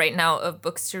out there right now of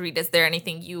books to read. Is there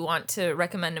anything you want to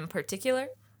recommend in particular?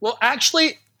 Well,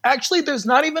 actually, there's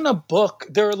not even a book.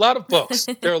 There are a lot of books.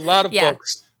 There are a lot of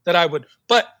books that I would,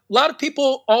 but a lot of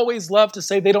people always love to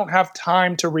say they don't have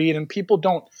time to read, and people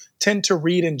don't tend to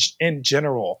read in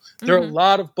general. There are a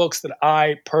lot of books that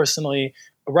I personally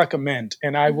recommend,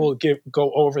 and I will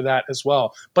go over that as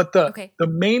well. But the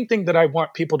main thing that I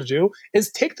want people to do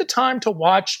is take the time to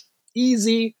watch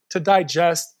easy to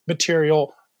digest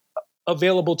material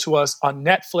available to us on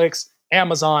Netflix,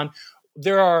 Amazon.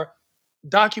 There are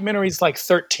documentaries like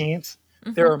 13th.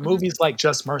 There are movies like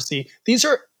Just Mercy. These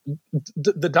are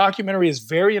the documentary is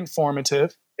very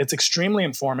informative. It's extremely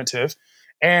informative,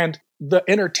 and the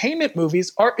entertainment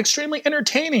movies are extremely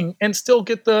entertaining and still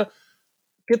get the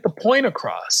point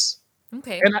across.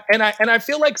 Okay. And I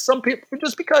feel like some people,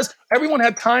 just because everyone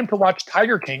had time to watch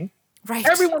Tiger King, Right.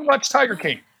 everyone watched Tiger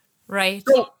King. Right.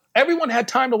 So everyone had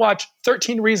time to watch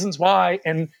 13 Reasons Why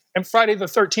and Friday the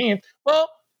 13th. Well,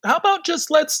 how about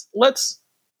just let's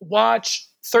watch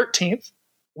 13th,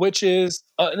 which is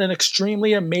an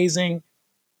extremely amazing,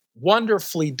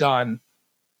 wonderfully done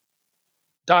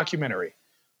documentary.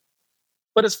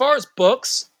 But as far as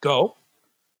books go,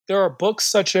 there are books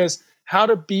such as How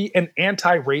to Be an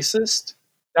Anti-Racist.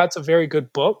 That's a very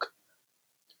good book.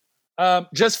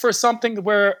 Just for something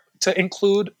where to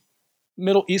include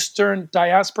Middle Eastern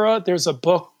diaspora, there's a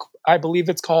book, I believe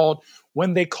it's called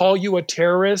When They Call You a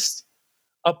Terrorist,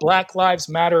 a Black Lives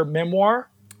Matter memoir.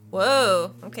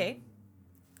 Whoa. Okay.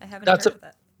 I haven't That's heard of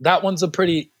that. That one's a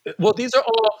pretty, well, these are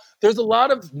all, there's a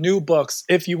lot of new books.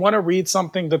 If you want to read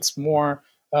something that's more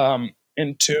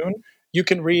in tune, you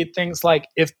can read things like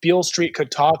If Beale Street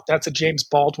Could Talk. That's a James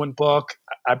Baldwin book.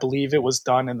 I believe it was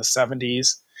done in the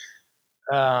 70s.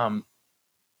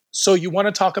 So You Want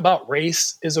to Talk About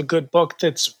Race is a good book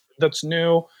that's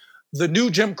new. The New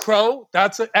Jim Crow,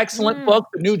 that's an excellent book.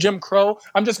 The New Jim Crow.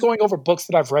 I'm just going over books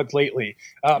that I've read lately.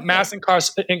 Mass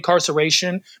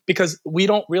incarceration, because we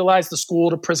don't realize the school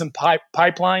to prison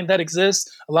pipeline that exists.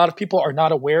 A lot of people are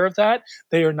not aware of that.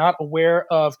 They are not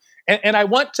aware of, and I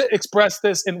want to express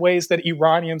this in ways that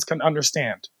Iranians can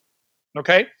understand.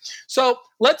 Okay, so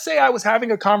let's say I was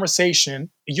having a conversation.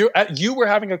 You were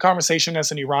having a conversation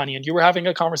as an Iranian. You were having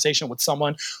a conversation with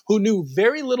someone who knew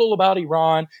very little about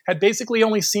Iran, had basically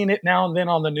only seen it now and then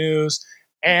on the news,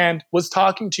 and was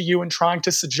talking to you and trying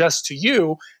to suggest to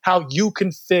you how you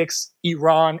can fix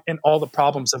Iran and all the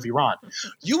problems of Iran.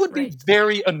 You would be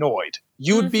very annoyed.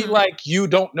 You would be like, you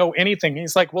don't know anything.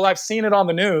 He's like, well, I've seen it on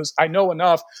the news. I know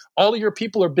enough. All of your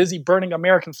people are busy burning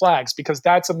American flags, because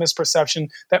that's a misperception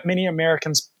that many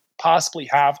Americans possibly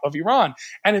have of Iran.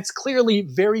 And it's clearly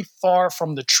very far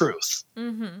from the truth.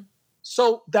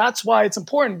 So that's why it's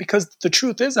important, because the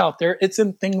truth is out there. It's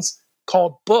in things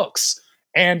called books,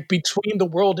 and Between the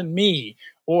World and Me,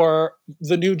 or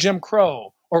The New Jim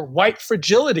Crow, or White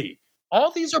Fragility.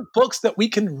 All these are books that we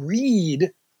can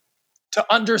read to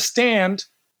understand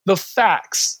the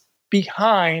facts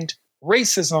behind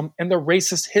racism and the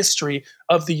racist history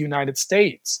of the United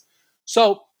States.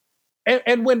 So,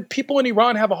 and when people in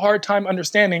Iran have a hard time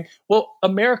understanding, well,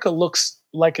 America looks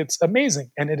like it's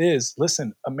amazing, and it is.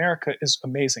 Listen, America is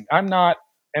amazing. I'm not,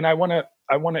 and I want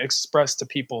to express to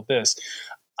people this: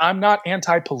 I'm not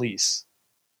anti-police.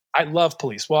 I love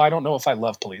police. Well, I don't know if I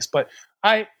love police, but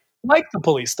I like the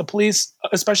police. The police,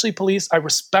 especially police, I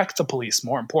respect the police,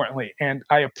 more importantly, and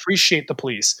I appreciate the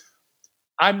police.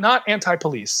 I'm not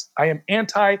anti-police. I am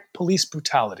anti-police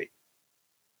brutality.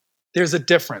 There's a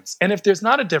difference. And if there's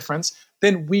not a difference,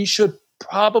 then we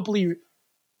probably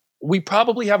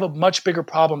have a much bigger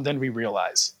problem than we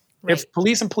realize. Right. If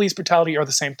police and police brutality are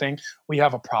the same thing, we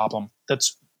have a problem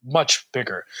that's much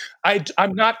bigger.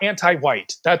 I'm not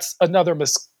anti-white. That's another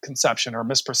misconception or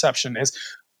misperception, is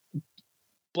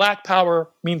Black power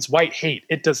means white hate.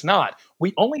 It does not.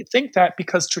 We only think that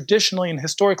because traditionally and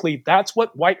historically, that's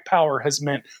what white power has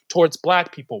meant towards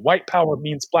Black people. White power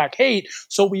means Black hate.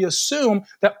 So we assume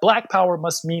that Black power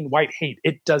must mean white hate.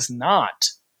 It does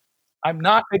not. I'm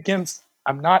not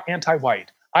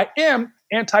anti-white. I am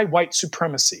anti-white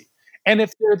supremacy. And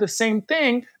if they're the same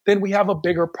thing, then we have a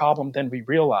bigger problem than we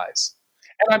realize.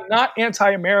 And I'm not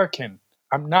anti-American.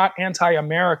 I'm not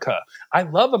anti-America. I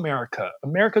love America.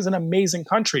 America's an amazing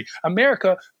country.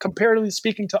 America, comparatively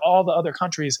speaking to all the other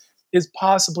countries, is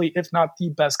possibly, if not the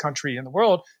best country in the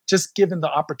world, just given the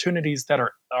opportunities that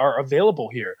are available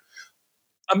here.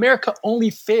 America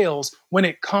only fails when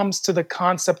it comes to the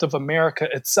concept of America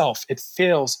itself. It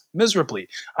fails miserably.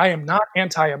 I am not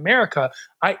anti-America.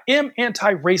 I am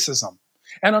anti-racism.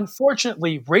 And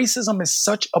unfortunately, racism is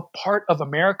such a part of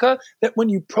America that when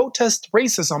you protest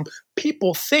racism,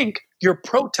 people think you're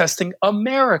protesting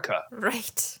America.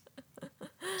 Right.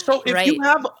 So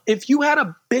if you had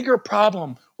a bigger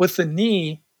problem with the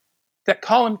knee that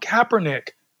Colin Kaepernick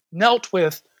knelt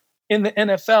with in the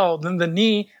NFL than the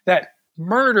knee that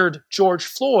murdered George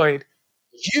Floyd,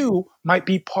 you might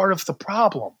be part of the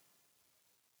problem.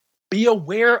 Be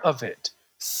aware of it.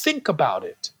 Think about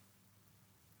it.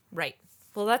 Right.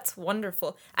 Well, that's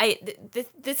wonderful.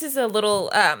 This is a little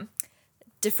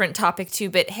different topic too,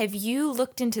 but have you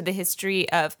looked into the history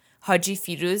of Haji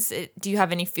Firuz. Do you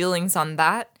have any feelings on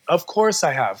that? Of course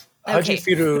I have. Okay.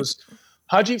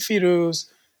 Haji Firuz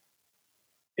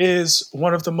is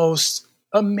one of the most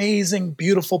amazing,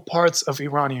 beautiful parts of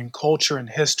Iranian culture and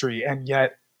history, and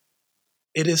yet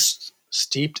it is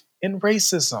steeped in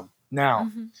racism.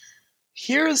 Now,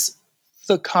 here's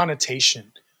the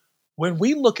connotation. When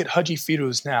we look at Haji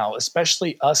Firuz now,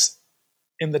 especially us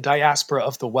in the diaspora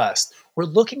of the West, we're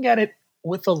looking at it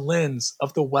with a lens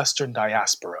of the Western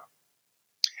diaspora.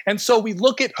 And so we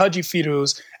look at Haji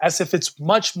Firuz as if it's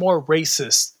much more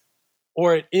racist,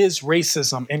 or it is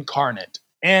racism incarnate.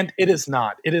 And it is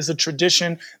not. It is a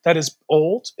tradition that is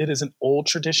old. It is an old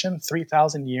tradition,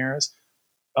 3,000 years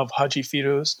of Haji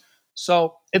Firuz.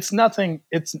 So it's nothing,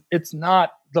 it's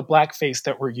not the blackface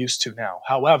that we're used to now.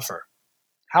 However,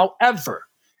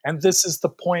 and this is the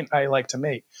point I like to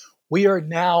make, we are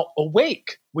now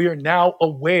awake. We are now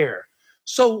aware.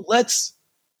 So let's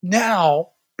now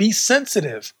be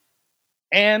sensitive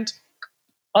and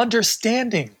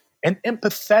understanding and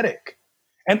empathetic.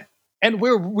 And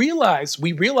we realize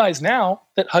now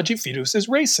that Haji Firuz is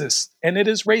racist, and it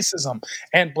is racism,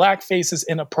 and blackface is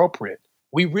inappropriate.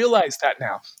 We realize that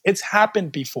now. It's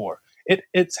happened before.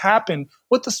 It's happened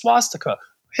with the swastika.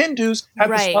 Hindus had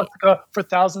the swastika for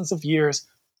thousands of years.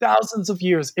 Thousands of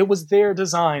years. It was their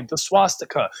design, the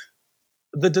swastika,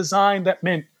 the design that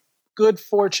meant good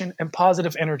fortune and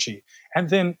positive energy. And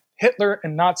then Hitler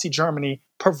and Nazi Germany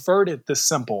perverted this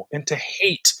symbol into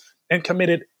hate and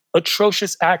committed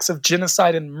atrocious acts of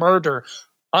genocide and murder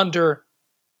under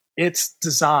its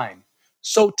design.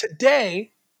 So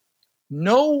today,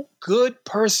 no good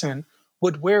person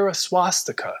would wear a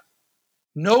swastika.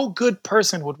 No good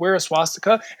person would wear a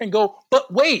swastika and go,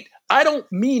 but wait, I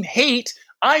don't mean hate.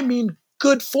 I mean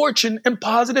good fortune and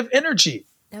positive energy.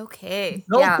 Okay.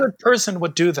 No good person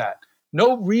would do that.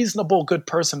 No reasonable good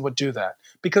person would do that,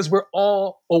 because we're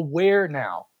all aware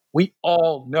now. We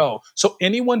all know. So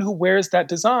anyone who wears that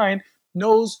design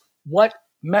knows what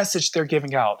message they're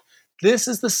giving out. This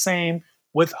is the same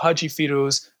with Haji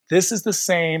Firuz. This is the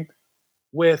same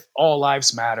with All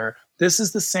Lives Matter. This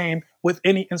is the same with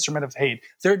any instrument of hate.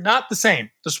 They're not the same.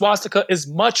 The swastika is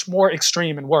much more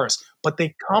extreme and worse, but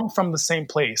they come from the same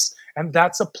place, and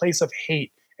that's a place of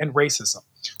hate and racism.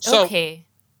 So, okay.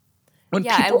 When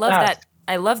I people love ask, that.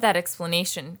 I love that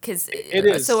explanation, because it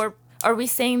is. So are we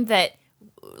saying that,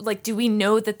 like, do we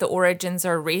know that the origins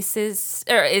are racist,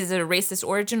 or is it a racist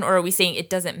origin, or are we saying it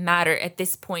doesn't matter at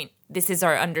this point? This is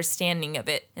our understanding of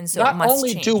it, and so not it must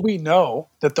only change. do we know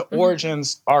that the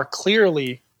origins are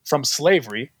clearly from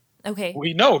slavery, Okay.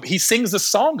 we know he sings a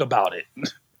song about it.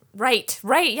 Right,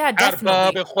 yeah,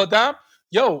 definitely.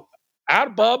 Yo,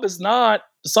 Arbab is not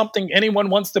something anyone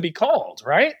wants to be called,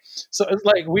 right? So it's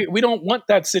like we don't want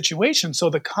that situation. So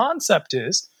the concept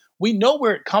is, we know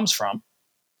where it comes from.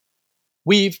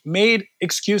 We've made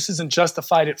excuses and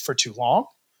justified it for too long.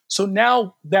 So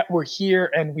now that we're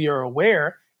here and we are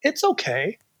aware, it's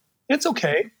okay. It's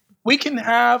okay. We can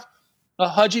have a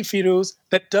Haji Firuz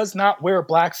that does not wear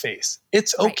blackface.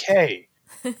 It's okay.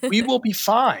 We will be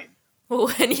fine.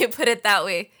 When you put it that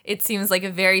way, it seems like a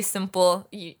very simple,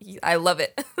 I love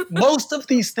it. Most of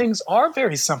these things are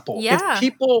very simple. Yeah. If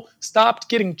people stopped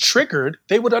getting triggered,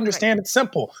 they would understand it's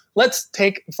simple. Let's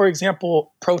take, for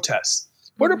example, protests.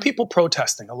 What are people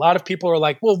protesting? A lot of people are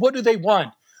like, well, what do they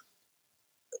want?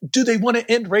 Do they want to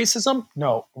end racism?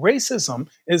 No. Racism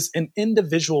is an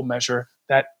individual measure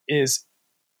that is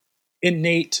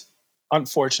innate,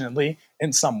 unfortunately,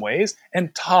 in some ways,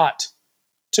 and taught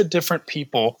to different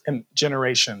people and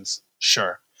generations.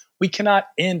 Sure. We cannot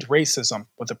end racism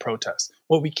with a protest.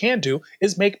 What we can do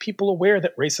is make people aware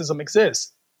that racism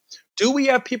exists. Do we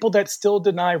have people that still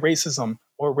deny racism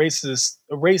or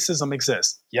racism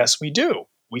exists? Yes, we do.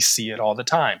 We see it all the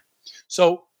time.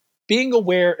 So being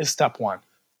aware is step one.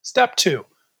 Step two,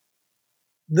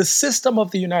 the system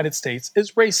of the United States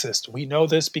is racist. We know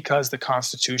this because the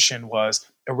Constitution was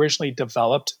originally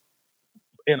developed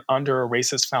under a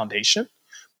racist foundation.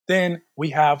 Then we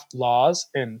have laws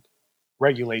and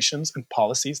regulations and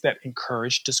policies that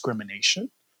encourage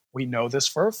discrimination. We know this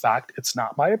for a fact. It's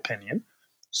not my opinion.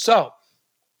 So,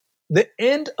 the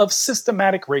end of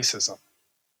systematic racism.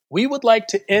 We would like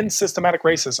to end systematic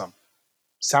racism.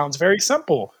 Sounds very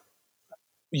simple.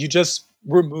 You just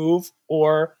remove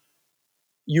or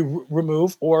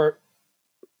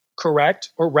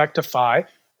correct or rectify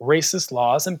racist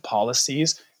laws and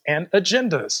policies and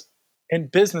agendas in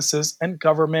businesses and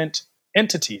government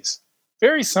entities.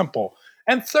 Very simple.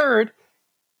 And third,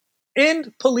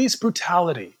 end police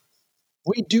brutality.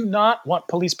 We do not want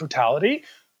police brutality.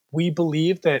 We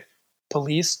believe that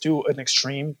police do an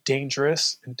extreme,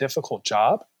 dangerous, and difficult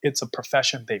job. It's a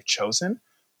profession they've chosen.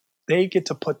 They get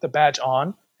to put the badge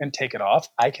on and take it off.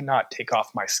 I cannot take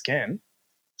off my skin.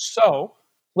 So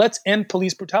let's end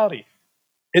police brutality.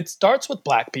 It starts with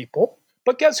Black people,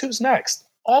 but guess who's next?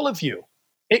 All of you.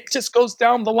 It just goes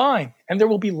down the line, and there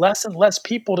will be less and less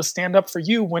people to stand up for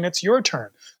you when it's your turn.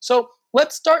 So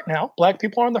let's start now. Black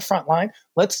people are on the front line.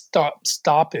 Let's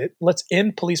stop it. Let's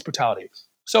end police brutality.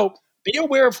 So be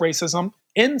aware of racism,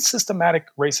 end systematic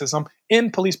racism,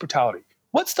 end police brutality.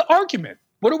 What's the argument?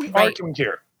 What are we arguing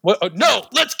here? No,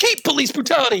 let's keep police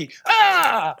brutality.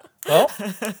 Well,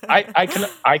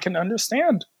 I can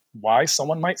understand why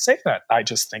someone might say that. I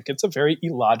just think it's a very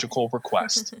illogical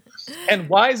request. And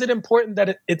why is it important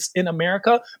that it's in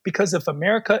America? Because if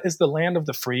America is the land of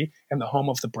the free and the home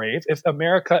of the brave, if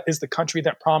America is the country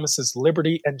that promises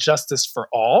liberty and justice for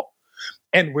all,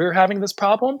 and we're having this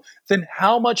problem, then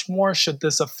how much more should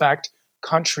this affect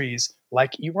countries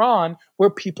like Iran, where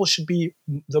people should be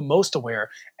the most aware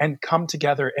and come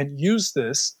together and use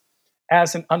this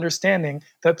as an understanding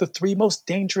that the three most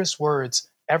dangerous words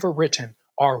ever written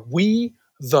are "we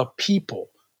the people."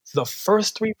 The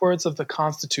first three words of the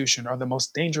Constitution are the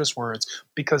most dangerous words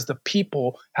because the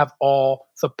people have all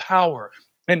the power.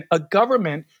 And a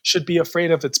government should be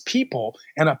afraid of its people,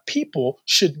 and a people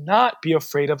should not be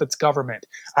afraid of its government.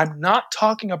 I'm not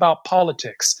talking about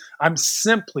politics. I'm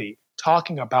simply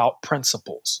talking about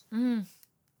principles.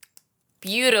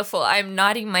 Beautiful. I'm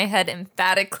nodding my head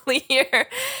emphatically here.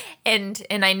 And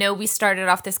I know we started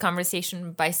off this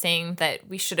conversation by saying that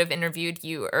we should have interviewed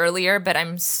you earlier, but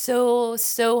I'm so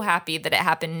happy that it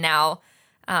happened now.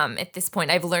 At this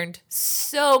point, I've learned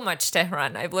so much,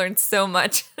 Tehran. I've learned so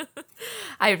much.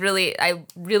 I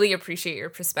really appreciate your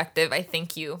perspective. I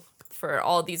thank you for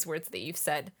all these words that you've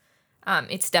said.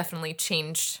 It's definitely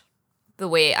changed the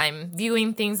way I'm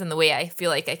viewing things and the way I feel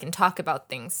like I can talk about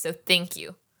things. So thank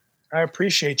you. I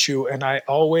appreciate you. And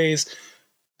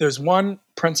there's one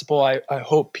principle I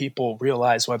hope people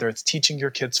realize, whether it's teaching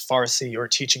your kids Farsi or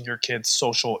teaching your kids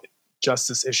social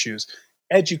justice issues: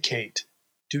 educate,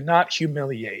 do not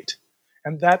humiliate.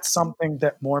 And that's something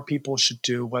that more people should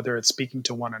do, whether it's speaking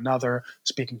to one another,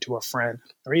 speaking to a friend,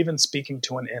 or even speaking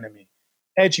to an enemy.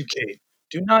 Educate,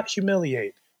 do not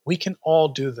humiliate. We can all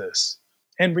do this.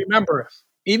 And remember,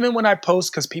 even when I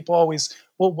post, because people always,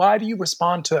 well, why do you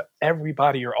respond to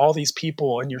everybody or all these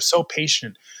people and you're so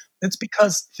patient? It's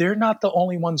because they're not the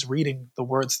only ones reading the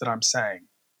words that I'm saying.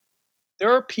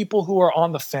 There are people who are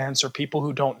on the fence, or people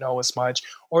who don't know as much,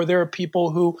 or there are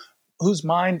people whose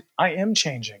mind I am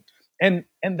changing. And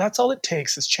that's all it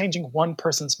takes, is changing one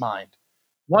person's mind.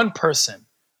 One person.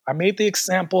 I made the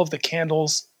example of the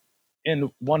candles in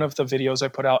one of the videos I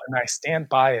put out, and I stand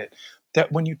by it,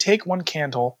 that when you take one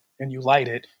candle and you light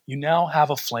it, you now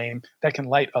have a flame that can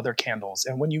light other candles.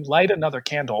 And when you light another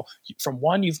candle, from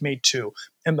one you've made two,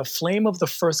 and the flame of the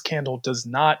first candle does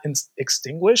not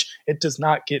extinguish, it does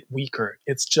not get weaker,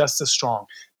 it's just as strong.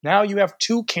 Now you have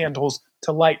two candles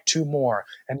to light two more,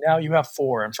 and now you have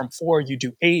four, and from four you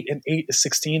do 8, and 8 is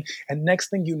 16, and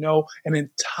next thing you know, an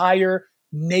entire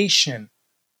nation,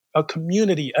 a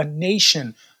community, a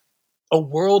nation, a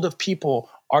world of people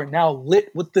are now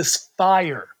lit with this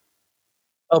fire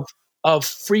of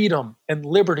freedom and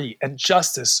liberty and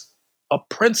justice, a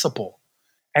principle.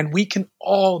 And we can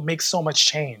all make so much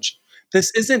change.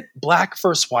 This isn't black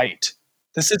versus white.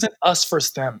 This isn't us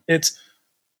versus them. It's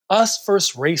us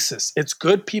versus racists. It's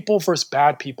good people versus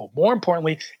bad people. More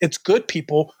importantly, it's good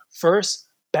people versus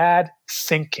bad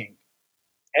thinking.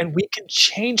 And we can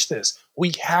change this.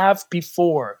 We have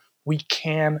before. We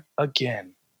can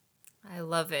again. I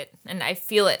love it. And I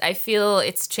feel it. I feel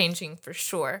it's changing for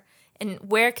sure. And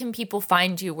where can people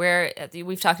find you? Where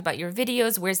we've talked about your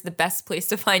videos. Where's the best place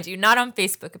to find you? Not on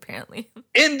Facebook, apparently.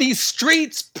 In these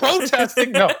streets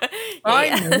protesting. No.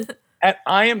 Find me at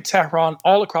I Am Tehran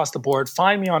all across the board.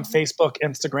 Find me on Facebook,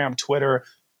 Instagram, Twitter,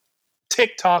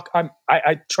 TikTok.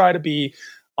 I try to be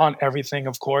on everything,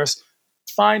 of course.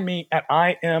 Find me at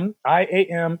I am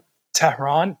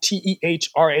Tehran,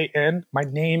 Tehran. My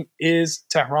name is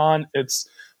Tehran. It's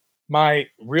my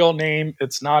real name.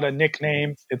 It's not a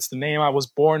nickname. It's the name I was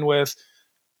born with.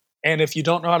 And if you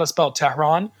don't know how to spell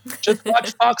Tehran, just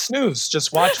watch Fox News.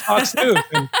 Just watch Fox News,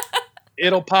 and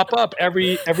it'll pop up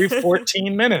every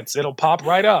 14 minutes. It'll pop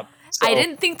right up. So, I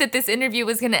didn't think that this interview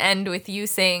was going to end with you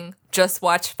saying, just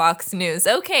watch Fox News.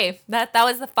 Okay, that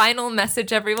was the final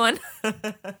message, everyone.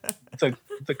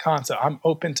 the concept. I'm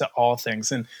open to all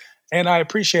things, and I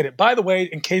appreciate it. By the way,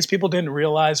 in case people didn't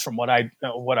realize from what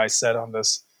I said on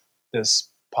this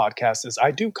podcast, is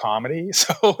I do comedy.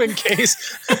 So in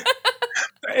case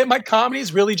my comedy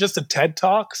is really just a TED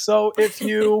Talk. So if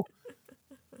you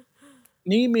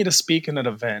need me to speak in an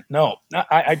event, no,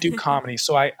 I do comedy.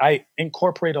 So I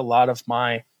incorporate a lot of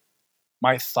my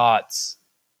thoughts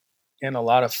and a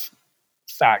lot of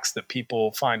facts that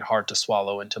people find hard to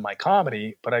swallow into my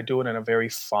comedy, but I do it in a very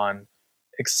fun,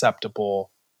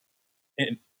 acceptable,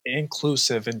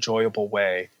 inclusive, enjoyable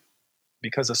way,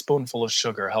 because a spoonful of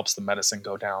sugar helps the medicine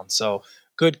go down. So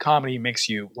good comedy makes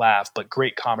you laugh, but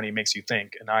great comedy makes you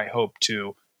think. And I hope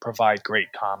to provide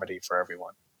great comedy for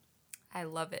everyone. I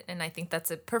love it. And I think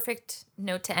that's a perfect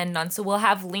note to end on. So we'll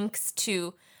have links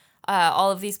to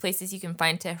all of these places you can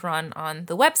find Tehran on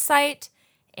the website,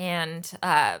 and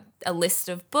a list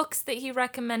of books that he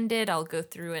recommended. I'll go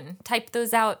through and type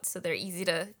those out so they're easy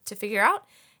to figure out.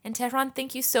 And Tehran,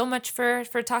 thank you so much for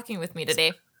talking with me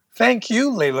today. Thank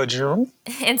you, Layla June.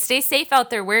 And stay safe out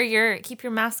there. Keep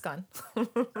your mask on.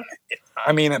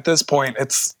 I mean, at this point,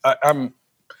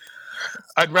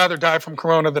 I'd rather die from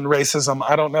corona than racism.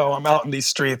 I don't know. I'm out in these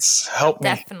streets. Help me.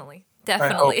 Definitely.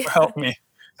 Help me.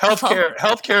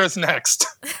 Healthcare is next.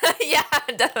 Yeah,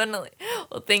 definitely.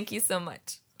 Well, thank you so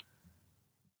much.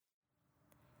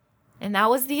 And that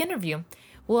was the interview.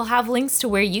 We'll have links to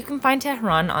where you can find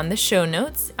Tehran on the show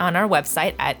notes on our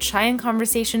website at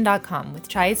chaiandconversation.com, with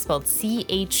chai spelled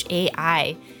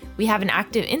CHAI. We have an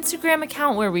active Instagram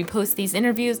account where we post these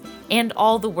interviews and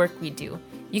all the work we do.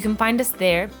 You can find us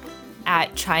there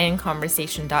at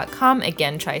chaiandconversation.com.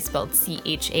 Again, chai spelled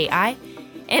CHAI.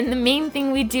 And the main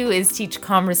thing we do is teach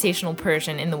conversational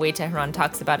Persian in the way Tehran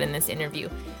talks about in this interview.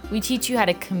 We teach you how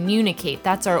to communicate.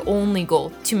 That's our only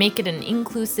goal, to make it an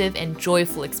inclusive and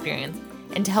joyful experience,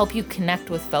 and to help you connect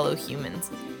with fellow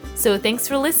humans. So thanks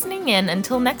for listening, and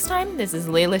until next time, this is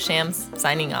Layla Shams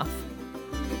signing off.